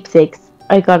my keepsakes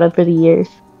I got over the years.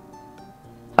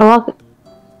 I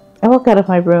walk out of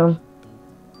my room.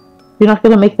 You're not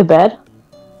gonna make the bed?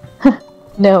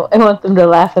 No, I want them to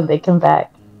laugh when they come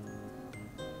back.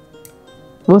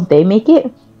 Won't they make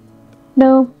it?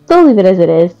 No, they'll leave it as it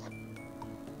is.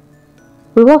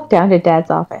 We walk down to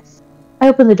Dad's office. I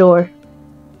open the door.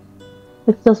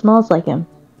 It still smells like him.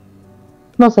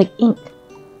 It smells like ink.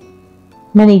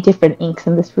 Many different inks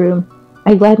in this room.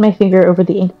 I glide my finger over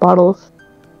the ink bottles.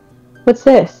 What's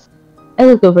this? I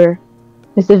look over.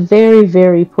 It's a very,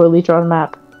 very poorly drawn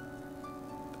map.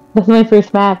 That's my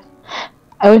first map.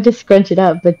 I went to scrunch it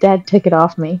up, but Dad took it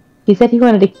off me. He said he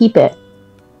wanted to keep it.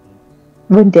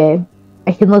 One day,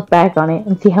 I can look back on it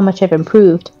and see how much I've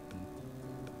improved.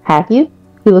 Have you?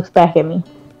 He looks back at me.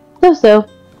 So.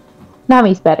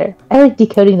 Nami's better. I like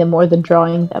decoding them more than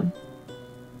drawing them.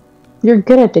 You're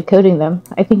good at decoding them.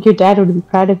 I think your dad would be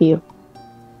proud of you.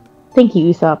 Thank you,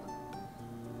 Usopp.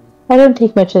 I don't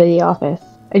take much of the office.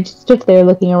 I just stood there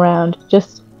looking around,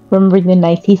 just remembering the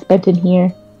nights he spent in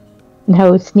here, and how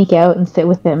I would sneak out and sit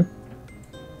with him.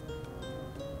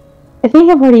 I think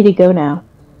I'm ready to go now.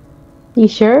 You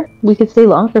sure? We could stay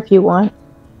longer if you want.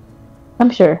 I'm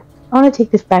sure. I want to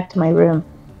take this back to my room.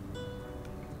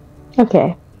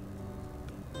 Okay.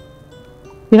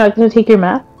 You're not going to take your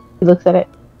map? He looks at it.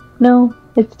 No,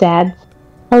 it's Dad's.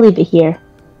 I'll leave it here.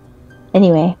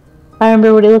 Anyway, I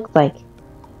remember what it looked like.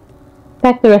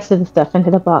 Pack the rest of the stuff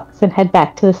into the box and head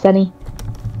back to the Sunny.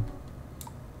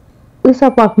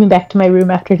 Usopp walked me back to my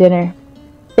room after dinner.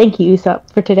 Thank you,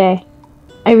 Usopp, for today.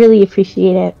 I really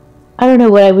appreciate it. I don't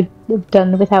know what I would have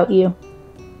done without you.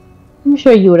 I'm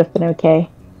sure you would have been okay.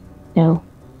 No,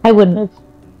 I wouldn't have.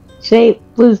 Today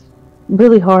was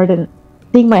really hard, and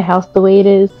seeing my house the way it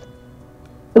is,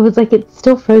 it was like it's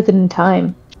still frozen in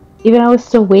time. Even I was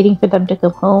still waiting for them to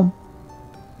come home.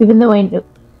 even though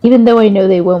I know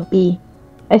they won't be.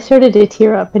 I started to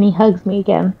tear up and he hugs me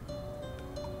again.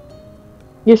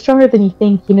 You're stronger than you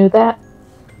think, you know that?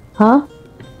 Huh?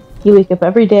 You wake up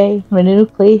every day, in a new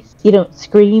place, you don't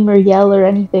scream or yell or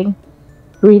anything.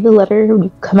 You read the letter and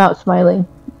you come out smiling,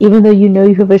 even though you know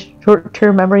you have a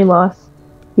short-term memory loss.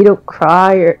 You don't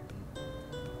cry or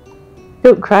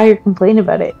complain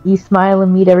about it. You smile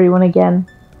and meet everyone again.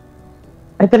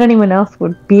 I bet anyone else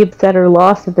would be upset or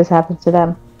lost if this happens to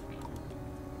them.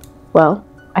 Well,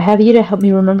 I have you to help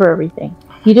me remember everything.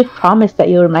 You did promise that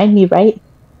you'll remind me, right?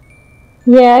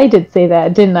 Yeah, I did say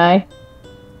that, didn't I?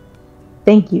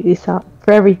 Thank you, Usopp,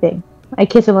 for everything. I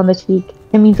kiss him on the cheek.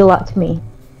 It means a lot to me.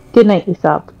 Good night,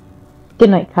 Usopp. Good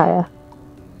night, Kaya.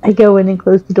 I go in and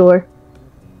close the door.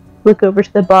 Look over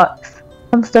to the box.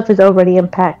 Some stuff is already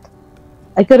unpacked.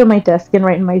 I go to my desk and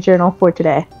write in my journal for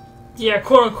today. Yeah,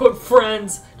 quote-unquote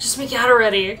friends. Just make out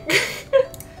already.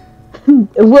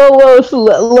 Whoa,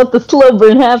 let the slow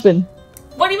burn happen.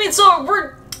 What do you mean, so we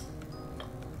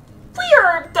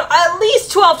are at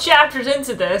least 12 chapters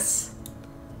into this.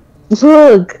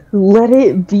 Look, let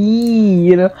it be,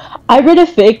 you know. I read a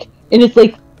fic, and it's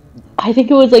like, I think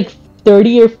it was like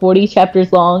 30 or 40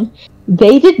 chapters long.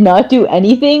 They did not do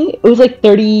anything. It was like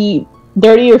 30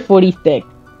 or 40 thick.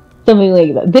 Something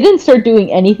like that. They didn't start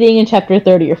doing anything in chapter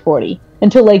 30 or 40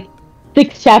 until like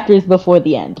 6 chapters before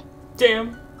the end.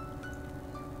 Damn.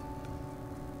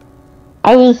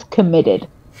 I was committed.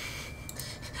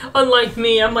 Unlike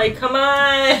me, I'm like, come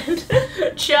on!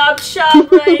 Chop,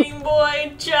 chop, writing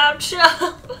boy! Chop,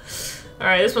 chop!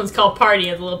 Alright, this one's called Party.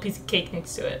 It has a little piece of cake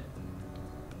next to it.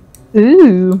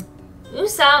 Ooh.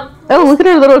 Usopp. Oh, look at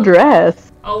her little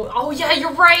dress. Oh yeah,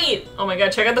 you're right! Oh my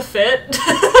god, check out the fit.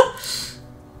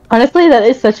 Honestly, that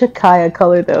is such a Kaya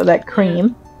color, though, that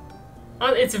cream.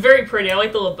 Yeah. It's very pretty. I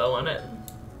like the little bow on it.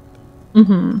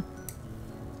 Mm-hmm.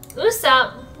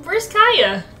 Usopp, where's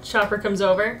Kaya? Chopper comes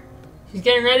over. She's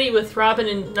getting ready with Robin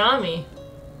and Nami.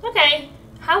 Okay,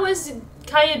 how is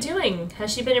Kaya doing?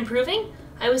 Has she been improving?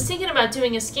 I was thinking about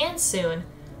doing a scan soon.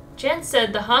 Jen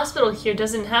said the hospital here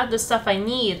doesn't have the stuff I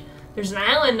need. There's an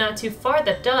island not too far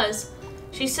that does.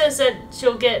 She says that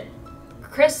she'll get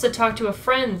Chris to talk to a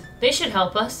friend. They should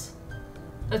help us.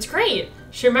 That's great.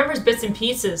 She remembers bits and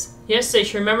pieces. Yesterday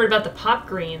she remembered about the pop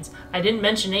greens. I didn't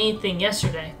mention anything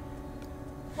yesterday.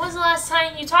 When was the last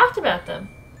time you talked about them?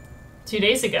 2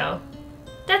 days ago.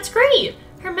 That's great.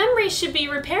 Her memory should be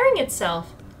repairing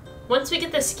itself. Once we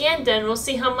get the scan done, we'll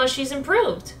see how much she's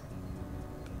improved.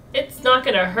 It's not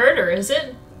gonna hurt her, is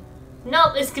it?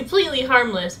 No, it's completely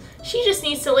harmless. She just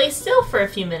needs to lay still for a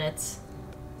few minutes.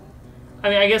 I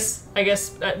mean, I guess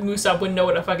Usopp wouldn't know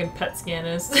what a fucking PET scan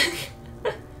is.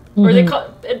 Or they're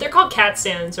called CAT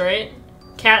scans, right?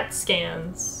 CAT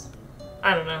scans.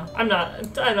 I don't know. I'm not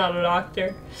a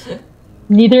doctor.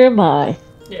 Neither am I.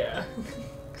 Yeah.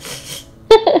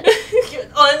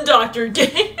 Undoctored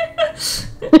gang.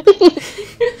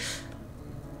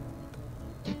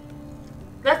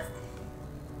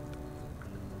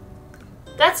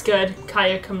 That's good.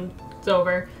 Kaya comes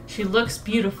over. She looks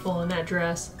beautiful in that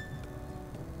dress.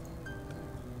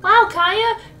 Wow,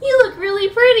 Kaya, you look really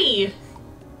pretty.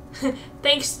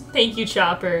 Thank you,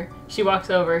 Chopper. She walks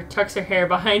over, tucks her hair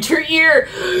behind her ear.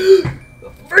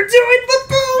 We're doing the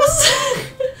pose.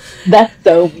 That's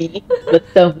so me.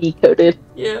 That's so me coded.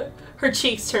 Yeah. Her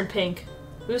cheeks turn pink.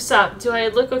 Usopp, do I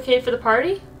look okay for the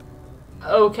party?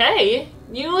 Okay.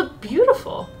 You look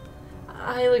beautiful.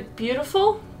 I look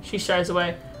beautiful? She shies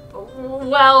away.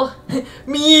 Well,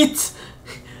 meat!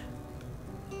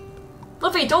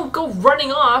 Luffy, don't go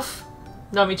running off!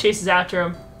 Nami chases after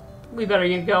him. We better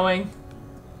get going.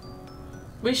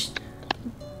 We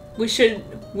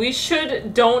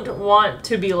don't want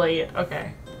to be late.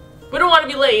 Okay. We don't want to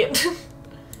be late.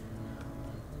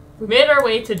 We made our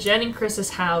way to Jen and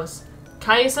Chris's house.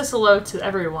 Kaya says hello to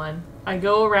everyone. I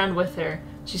go around with her.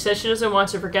 She says she doesn't want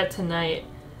to forget tonight.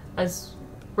 As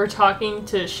we're talking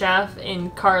to Shaft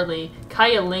and Carly,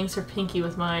 Kaya links her pinky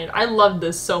with mine. I love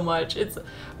this so much. It's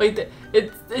like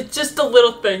it's just a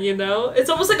little thing, you know? It's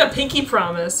almost like a pinky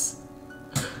promise.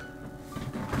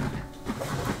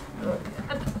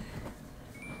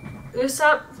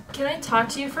 Usopp, can I talk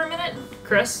to you for a minute?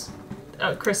 Chris?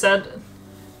 Chris said.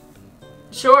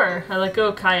 Sure. I let go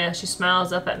of Kaya. She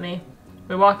smiles up at me.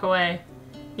 We walk away.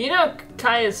 You know,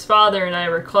 Kaya's father and I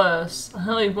were close. I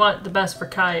only want the best for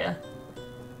Kaya.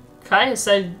 Kaya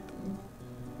said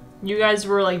you guys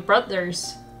were like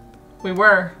brothers. We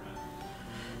were.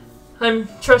 I'm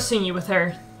trusting you with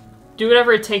her. Do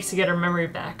whatever it takes to get her memory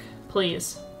back.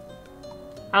 Please.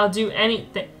 I'll do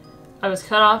anything. I was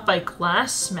cut off by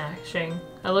glass smashing.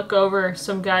 I look over,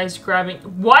 some guy's grabbing...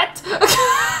 What?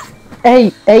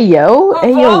 Hey, yo, what?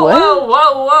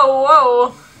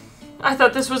 Whoa. I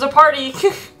thought this was a party.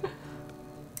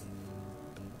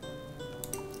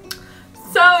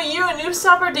 So, you and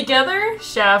Usopp are together?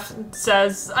 Shaft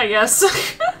says, I guess.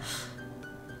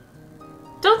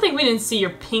 Don't think we didn't see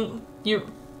your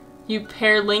you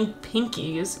pair linked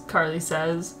pinkies, Carly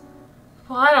says.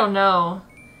 Well, I don't know.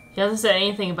 He hasn't said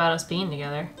anything about us being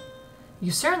together.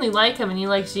 You certainly like him and he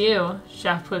likes you.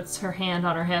 Shaft puts her hand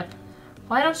on her hip.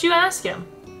 Why don't you ask him?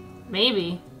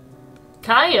 Maybe.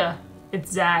 Kaya!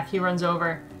 It's Zach. He runs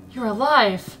over. You're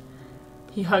alive!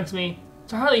 He hugs me.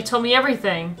 Harley told me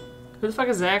everything. Who the fuck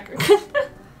is Zach?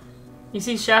 You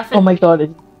see Shaft? Oh my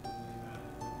god.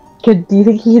 Do you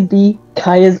think he could be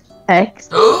Kaya's ex?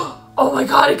 Oh my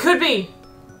god, it could be!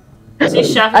 You see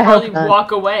Shaft and Harley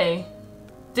walk away.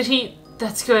 Did he...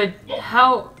 That's good.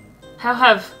 How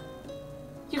have...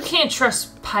 You can't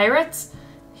trust pirates?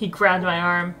 He grabbed my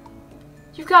arm.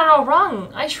 You've got it all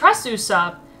wrong. I trust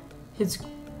Usopp.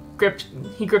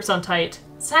 He grips on tight.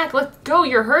 Zach, let go.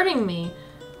 You're hurting me.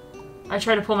 I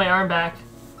try to pull my arm back.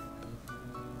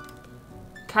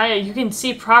 Kaya, you can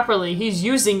see properly. He's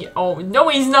using... Oh, no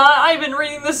he's not. I've been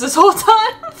reading this whole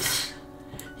time.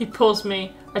 He pulls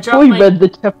me. I drop my... read the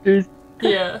chapters.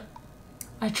 Yeah.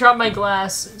 I drop my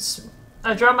glass,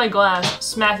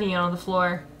 smacking it on the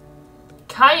floor.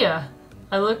 Kaya!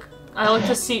 I look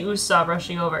to see Usopp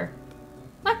rushing over.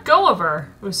 Let go of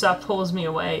her! Usopp pulls me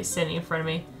away, standing in front of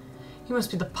me. He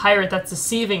must be the pirate that's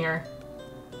deceiving her.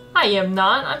 I am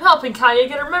not. I'm helping Kaya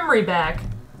get her memory back.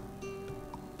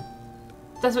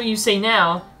 That's what you say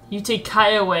now. You take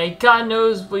Kaya away, God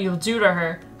knows what you'll do to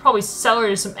her. Probably sell her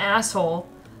to some asshole.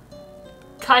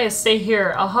 Kaya, stay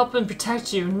here. I'll help and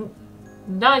protect you.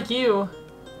 Not you.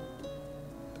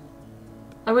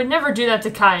 I would never do that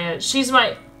to Kaya. She's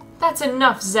my... That's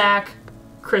enough, Zach.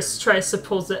 Chris tries to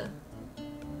pull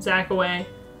Zach away.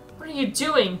 What are you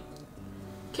doing?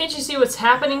 Can't you see what's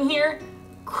happening here?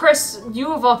 Chris,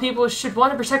 you of all people should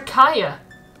want to protect Kaya.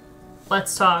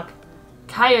 Let's talk.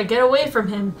 Kaya, get away from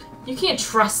him. You can't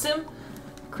trust him.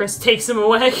 Chris takes him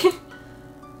away.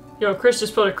 Yo, Chris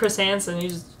just pulled a Chris Hansen.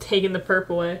 He's just taking the perp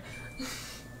away.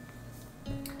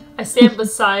 I stand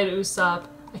beside Usopp.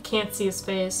 I can't see his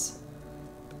face.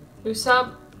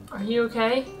 Usopp, are you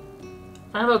okay?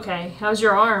 I'm okay. How's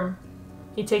your arm?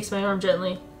 He takes my arm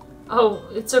gently. Oh,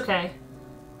 it's okay.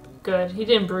 Good. He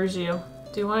didn't bruise you.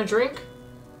 Do you want a drink?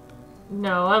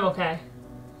 No, I'm okay.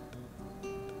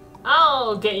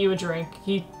 I'll get you a drink.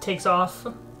 He takes off.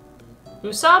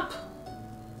 Usopp?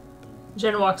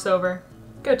 Jen walks over.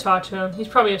 Go talk to him. He's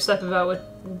probably upset about what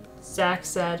Zach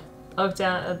said. I look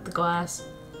down at the glass.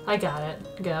 I got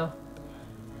it. Go.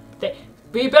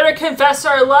 We better confess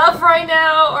our love right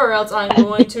now, or else I'm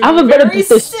going to I'm about to beat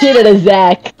the shit out of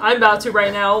Zach. I'm about to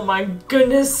right now. Oh my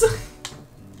goodness.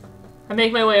 I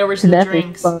make my way over to the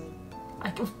drinks.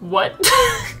 What?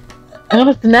 I'm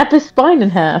gonna snap his spine in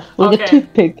half like a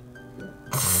toothpick.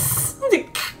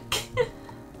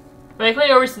 I make my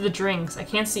way over to the drinks. I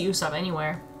can't see Usopp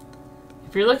anywhere.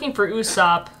 If you're looking for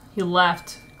Usopp, he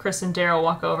left. Chris and Daryl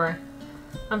walk over.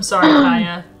 I'm sorry,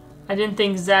 Kaya. I didn't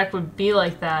think Zach would be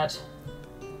like that.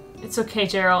 It's okay,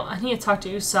 Daryl. I need to talk to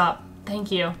Usopp.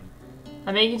 Thank you.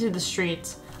 I make it to the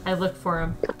streets. I look for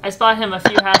him. I spot him a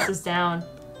few houses down.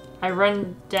 I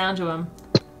run down to him.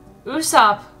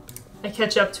 Usopp! I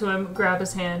catch up to him, grab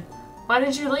his hand. Why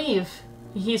did you leave?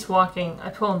 He's walking. I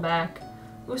pull him back.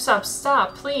 Usopp,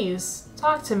 stop, please.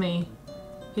 Talk to me.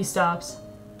 He stops.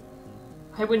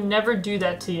 I would never do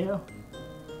that to you.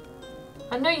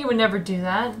 I know you would never do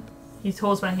that. He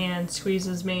holds my hand,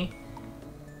 squeezes me.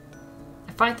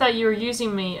 If I thought you were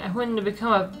using me, I wouldn't have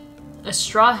become a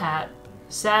straw hat.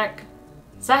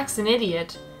 Zach's an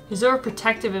idiot. He's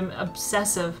overprotective and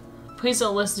obsessive. Please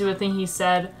don't listen to a thing he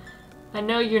said. I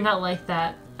know you're not like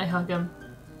that. I hug him.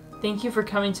 Thank you for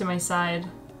coming to my side.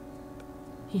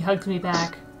 He hugs me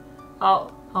back.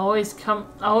 I'll always come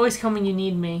when you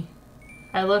need me.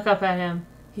 I look up at him.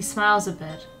 He smiles a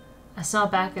bit. I smile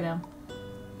back at him.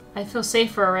 I feel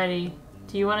safer already.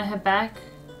 Do you want to head back?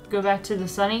 Go back to the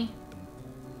Sunny?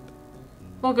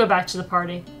 We'll go back to the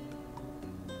party.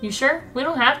 You sure? We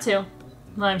don't have to.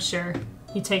 I'm sure.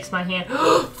 He takes my hand.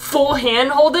 Full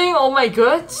hand holding? Oh my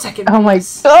god. Second Oh my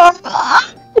piece. god.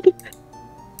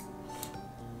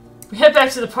 We head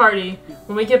back to the party.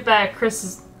 When we get back,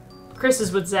 Chris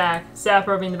is with Zach. Zach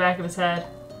rubbing the back of his head.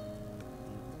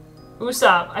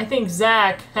 Usopp, I think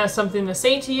Zach has something to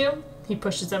say to you. He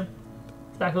pushes him.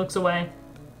 Zach looks away.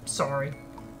 Sorry.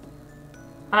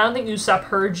 I don't think Usopp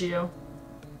heard you.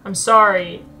 I'm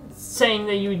sorry saying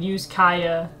that you would use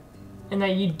Kaya. and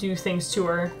that you do things to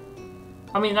her.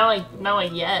 I mean, not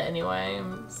like yet, anyway.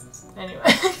 Anyway.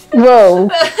 Whoa.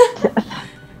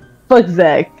 Fuck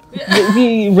Zach.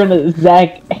 We run a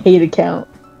Zach hate account.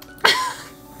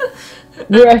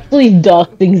 We're actually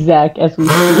doxing Zach as we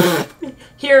speak.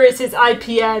 Here is his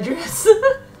IP address.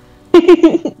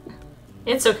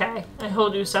 It's okay. I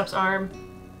hold Usopp's arm.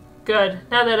 Good.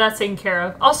 Now that that's taken care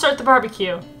of, I'll start the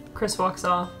barbecue. Chris walks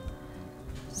off.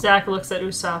 Zach looks at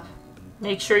Usopp.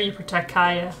 Make sure you protect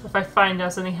Kaya. If I find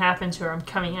out something happened to her, I'm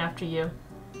coming after you.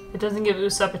 It doesn't give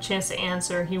Usopp a chance to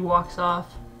answer. He walks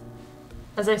off.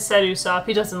 As I said, Usopp,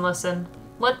 he doesn't listen.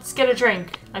 Let's get a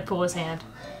drink. I pull his hand.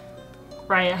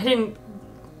 Right, I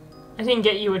didn't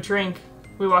get you a drink.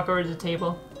 We walk over to the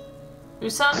table.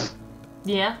 Usopp?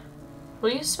 Yeah? Will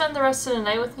you spend the rest of the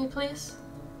night with me, please?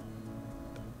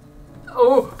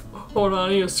 Oh, hold on,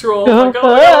 I need to scroll. Oh my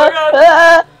god, oh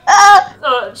my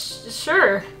god!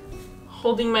 Sure.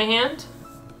 Holding my hand?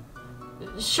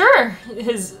 Sure!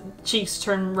 His cheeks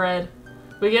turn red.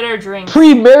 We get our drinks.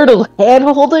 Premarital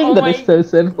hand-holding? Oh, that is so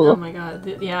sinful. Oh my god,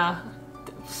 yeah.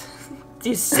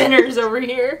 These sinners over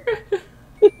here.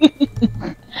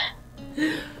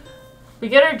 We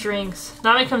get our drinks.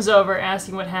 Nami comes over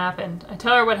asking what happened. I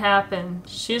tell her what happened.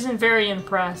 She isn't very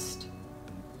impressed.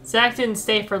 Zach didn't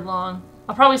stay for long.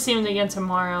 I'll probably see him again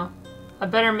tomorrow. I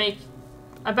better make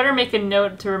a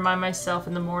note to remind myself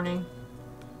in the morning.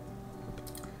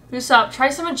 Usopp, try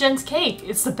some of Jen's cake.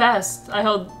 It's the best. I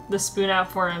hold the spoon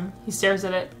out for him. He stares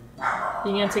at it.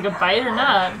 You gonna take a bite or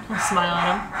not? I smile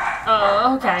at him.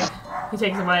 Oh, okay. He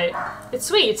takes a bite. It's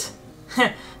sweet.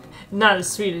 Not as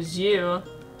sweet as you.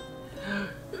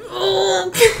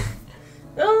 Oh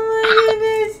my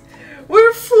goodness.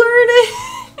 We're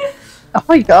flirting. Oh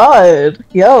my god.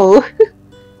 Yo.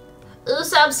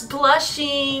 Usopp's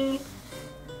blushing.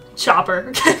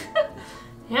 Chopper.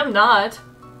 I'm not.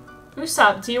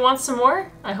 Usopp, do you want some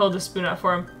more? I hold the spoon out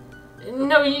for him.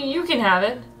 No, you can have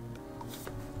it.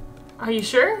 Are you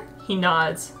sure? He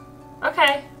nods.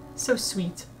 Okay. So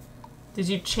sweet. Did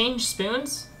you change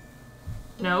spoons?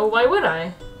 No, why would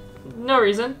I? No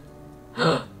reason.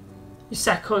 You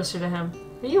sat closer to him.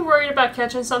 Are you worried about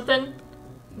catching something?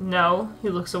 No, he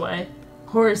looks away.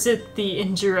 Or is it the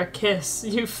indirect kiss?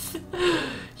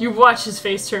 You watch his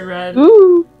face turn red.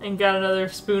 Ooh. And got another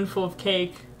spoonful of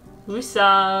cake.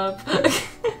 Usopp.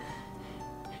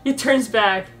 He turns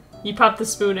back. You pop the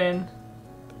spoon in.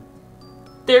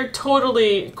 They're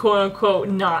totally, quote-unquote,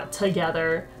 not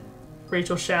together.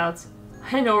 Rachel shouts.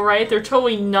 I know, right? They're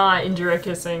totally not indirect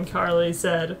kissing, Carly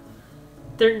said.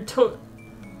 They're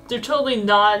totally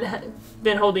not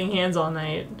been holding hands all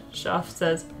night, Schaff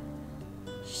says.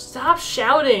 Stop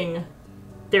shouting!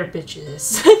 They're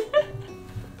bitches.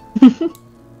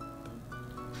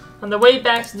 On the way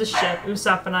back to the ship,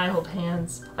 Usopp and I hold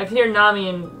hands. I can hear Nami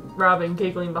and Robin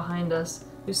giggling behind us.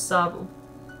 Usopp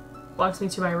walks me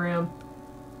to my room.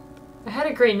 I had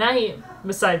a great night,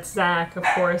 besides Zach, of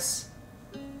course.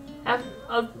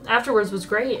 Afterwards was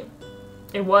great.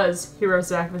 It was. He rubs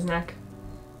the back of his neck.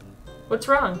 What's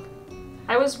wrong?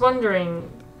 I was wondering,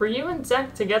 were you and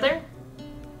Zach together?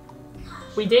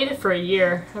 We dated for a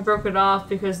year. I broke it off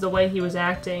because the way he was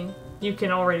acting. You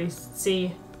can already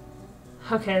see.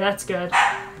 Okay, that's good.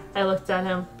 I looked at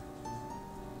him.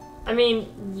 I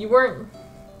mean, you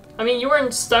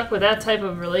weren't stuck with that type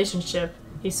of relationship.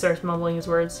 He starts mumbling his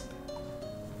words.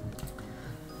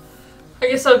 I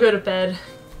guess I'll go to bed.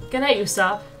 Good night,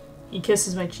 Usopp. He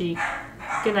kisses my cheek.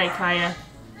 Good night, Kaya.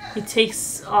 He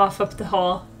takes off up the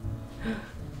hall.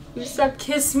 Usopp,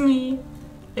 kiss me.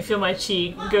 I feel my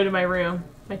cheek. Go to my room.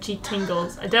 My cheek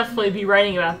tingles. I'd definitely be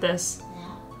writing about this.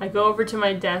 I go over to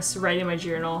my desk, write in my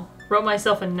journal. Wrote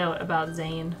myself a note about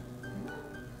Zane.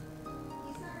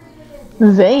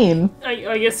 Zane?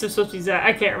 I guess they're supposed to be Zach.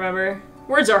 I can't remember.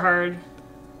 Words are hard.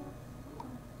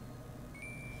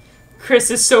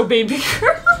 Chris is so baby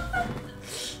girl.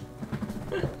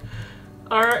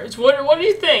 Alright, what do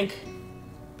you think?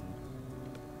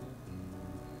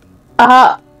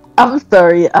 I'm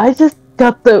sorry. I just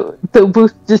got the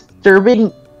most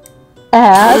disturbing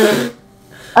ad.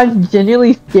 I'm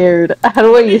genuinely scared. How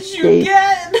do I escape? What did you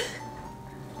get?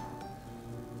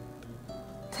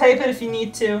 Type it if you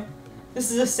need to.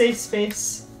 This is a safe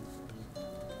space.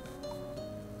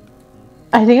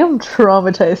 I think I'm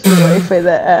traumatized for life by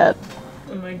that ad.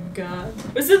 Oh my god.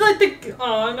 Was it like the...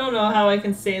 Oh, I don't know how I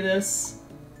can say this.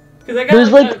 Because I got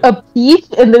there's like a peach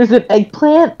and there's an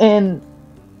eggplant and...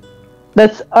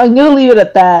 That's... I'm gonna leave it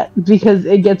at that because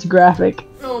it gets graphic.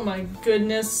 Oh my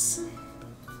goodness.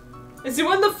 Is it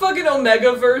one of the fucking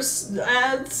Omegaverse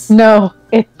ads? No,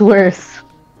 it's worse.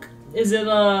 Is it,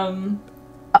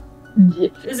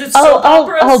 Is it soap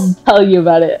operas? I'll tell you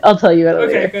about it. I'll tell you about it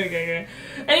later. Okay.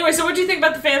 Anyway, so what do you think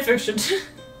about the fanfiction?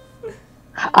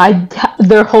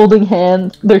 They're holding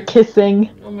hands. They're kissing.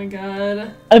 Oh my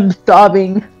god. I'm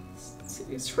sobbing.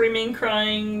 Screaming,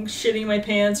 crying, shitting my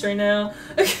pants right now.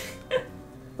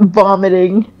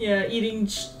 Vomiting. Yeah, eating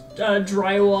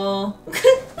drywall.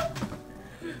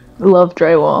 Love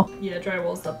drywall. Yeah,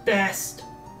 drywall's the best.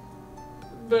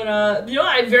 But, you know,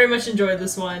 I very much enjoyed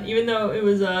this one. Even though it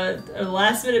was a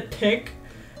last-minute pick,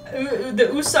 the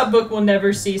Usopp book will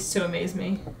never cease to amaze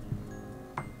me.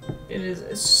 It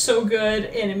is so good,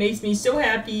 and it makes me so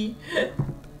happy.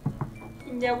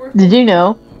 Did you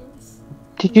know?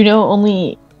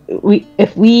 Only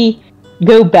if we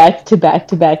go back to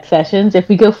back sessions, if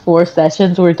we go 4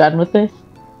 sessions, we're done with this?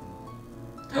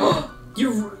 Oh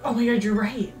my god, you're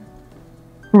right.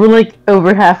 We're like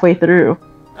over halfway through.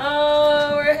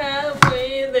 Oh, we're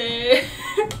halfway there.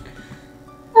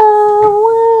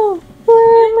 Oh, wow,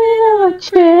 lemon on a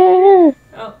chair.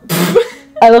 Oh.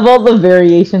 I love all the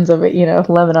variations of it, you know,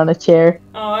 lemon on a chair.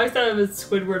 Oh, I thought it was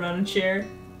Squidward on a chair.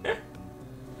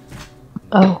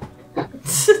 Oh.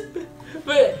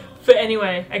 But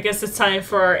anyway, I guess it's time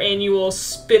for our annual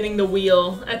spinning the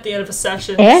wheel at the end of a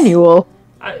session. Annual?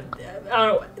 I don't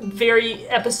know, very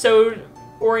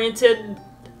episode-oriented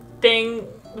thing.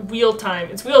 Wheel time.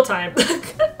 It's wheel time.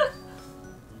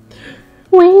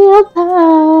 Wheel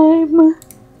time.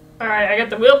 Alright, I got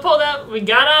the wheel pulled out. We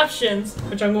got options,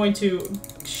 which I'm going to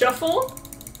shuffle.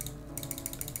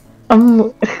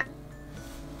 Ooh.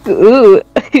 Ooh.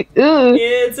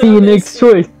 Yeah, Phoenix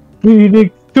choice.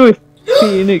 Phoenix choice.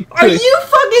 Phoenix choice. Are you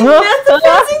fucking mathematical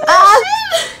that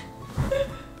shit?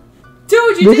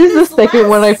 Dude, you This did is the second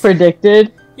one I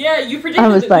predicted. Yeah, you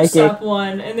predicted the Usopp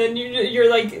one, and then you're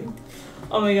like,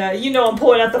 oh my god, you know I'm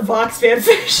pulling out the Vox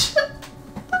fanfiction.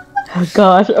 Oh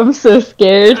gosh, I'm so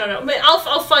scared. I don't know.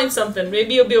 I'll find something.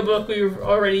 Maybe it'll be a book we've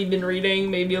already been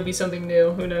reading. Maybe it'll be something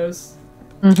new. Who knows?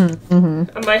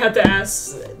 I might have to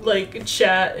ask, like,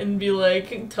 chat and be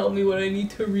like, tell me what I need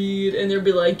to read, and they'll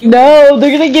be like, no,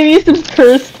 they're gonna give you some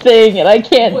cursed thing, and I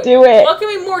can't do it. What can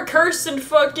be more cursed than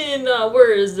fucking,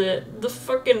 where is it? The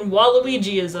fucking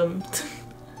Waluigiism.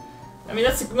 I mean,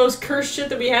 that's the most cursed shit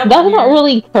that we have. That's not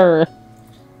really cursed.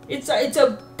 It's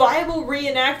a Bible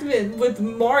reenactment with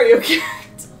Mario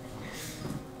characters.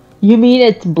 You mean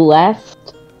it's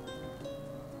blessed?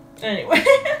 Anyway.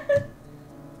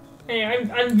 Anyway,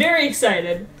 I'm very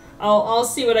excited. I'll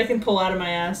see what I can pull out of my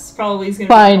ass. Probably is gonna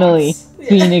finally be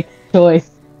Phoenix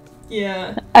choice.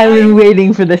 Yeah. I've been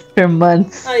waiting for this for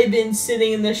months. I've been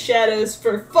sitting in the shadows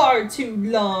for far too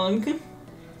long.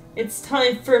 It's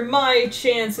time for my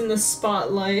chance in the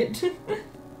spotlight.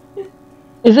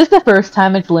 Is this the first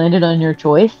time it's landed on your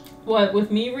choice? What,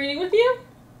 with me reading with you?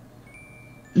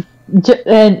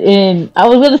 And I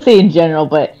was gonna say in general,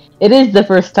 but it is the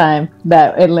first time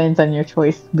that it lands on your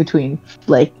choice between,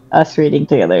 like, us reading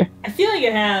together. I feel like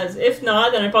it has. If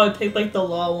not, then I probably picked, like, the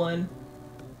law one.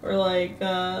 Or, like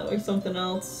something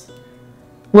else.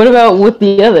 What about with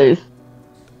the others?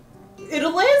 It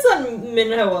lands on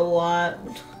Minho a lot.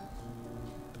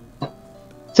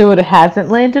 So it hasn't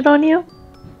landed on you?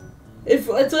 If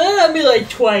it's landed on me, like,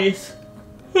 twice.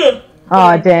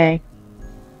 Aw, dang.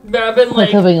 But I've been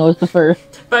like, I was hoping it was the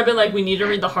first. But I've been like, we need to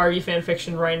read the Harvey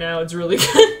fanfiction right now. It's really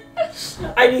good.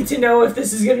 I need to know if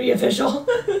this is gonna be official.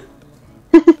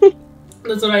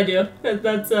 That's what I do.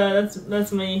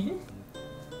 That's me.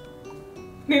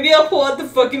 Maybe I'll pull out the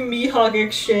fucking Mihawk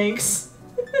X Shanks.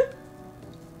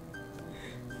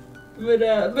 But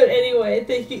anyway,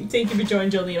 thank you for joining,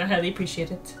 Joline. I highly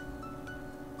appreciate it.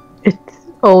 It's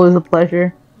always a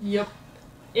pleasure. Yep.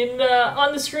 And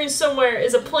on the screen somewhere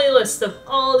is a playlist of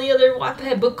all the other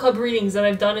Wattpad book club readings that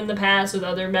I've done in the past with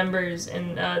other members,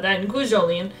 and that includes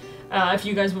Joline. If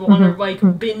you guys would want to like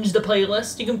binge the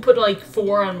playlist, you can put like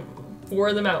four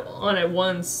of them out on at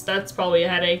once. That's probably a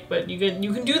headache, but you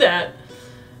can do that.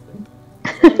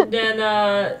 And then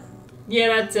yeah,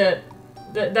 that's it.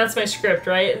 That's my script,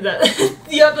 right?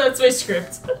 Yep, that's my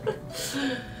script.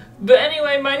 But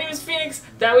anyway, my name is Phoenix.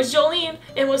 That was Joline,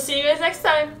 and we'll see you guys next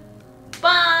time.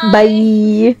 Bye!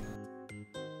 Bye!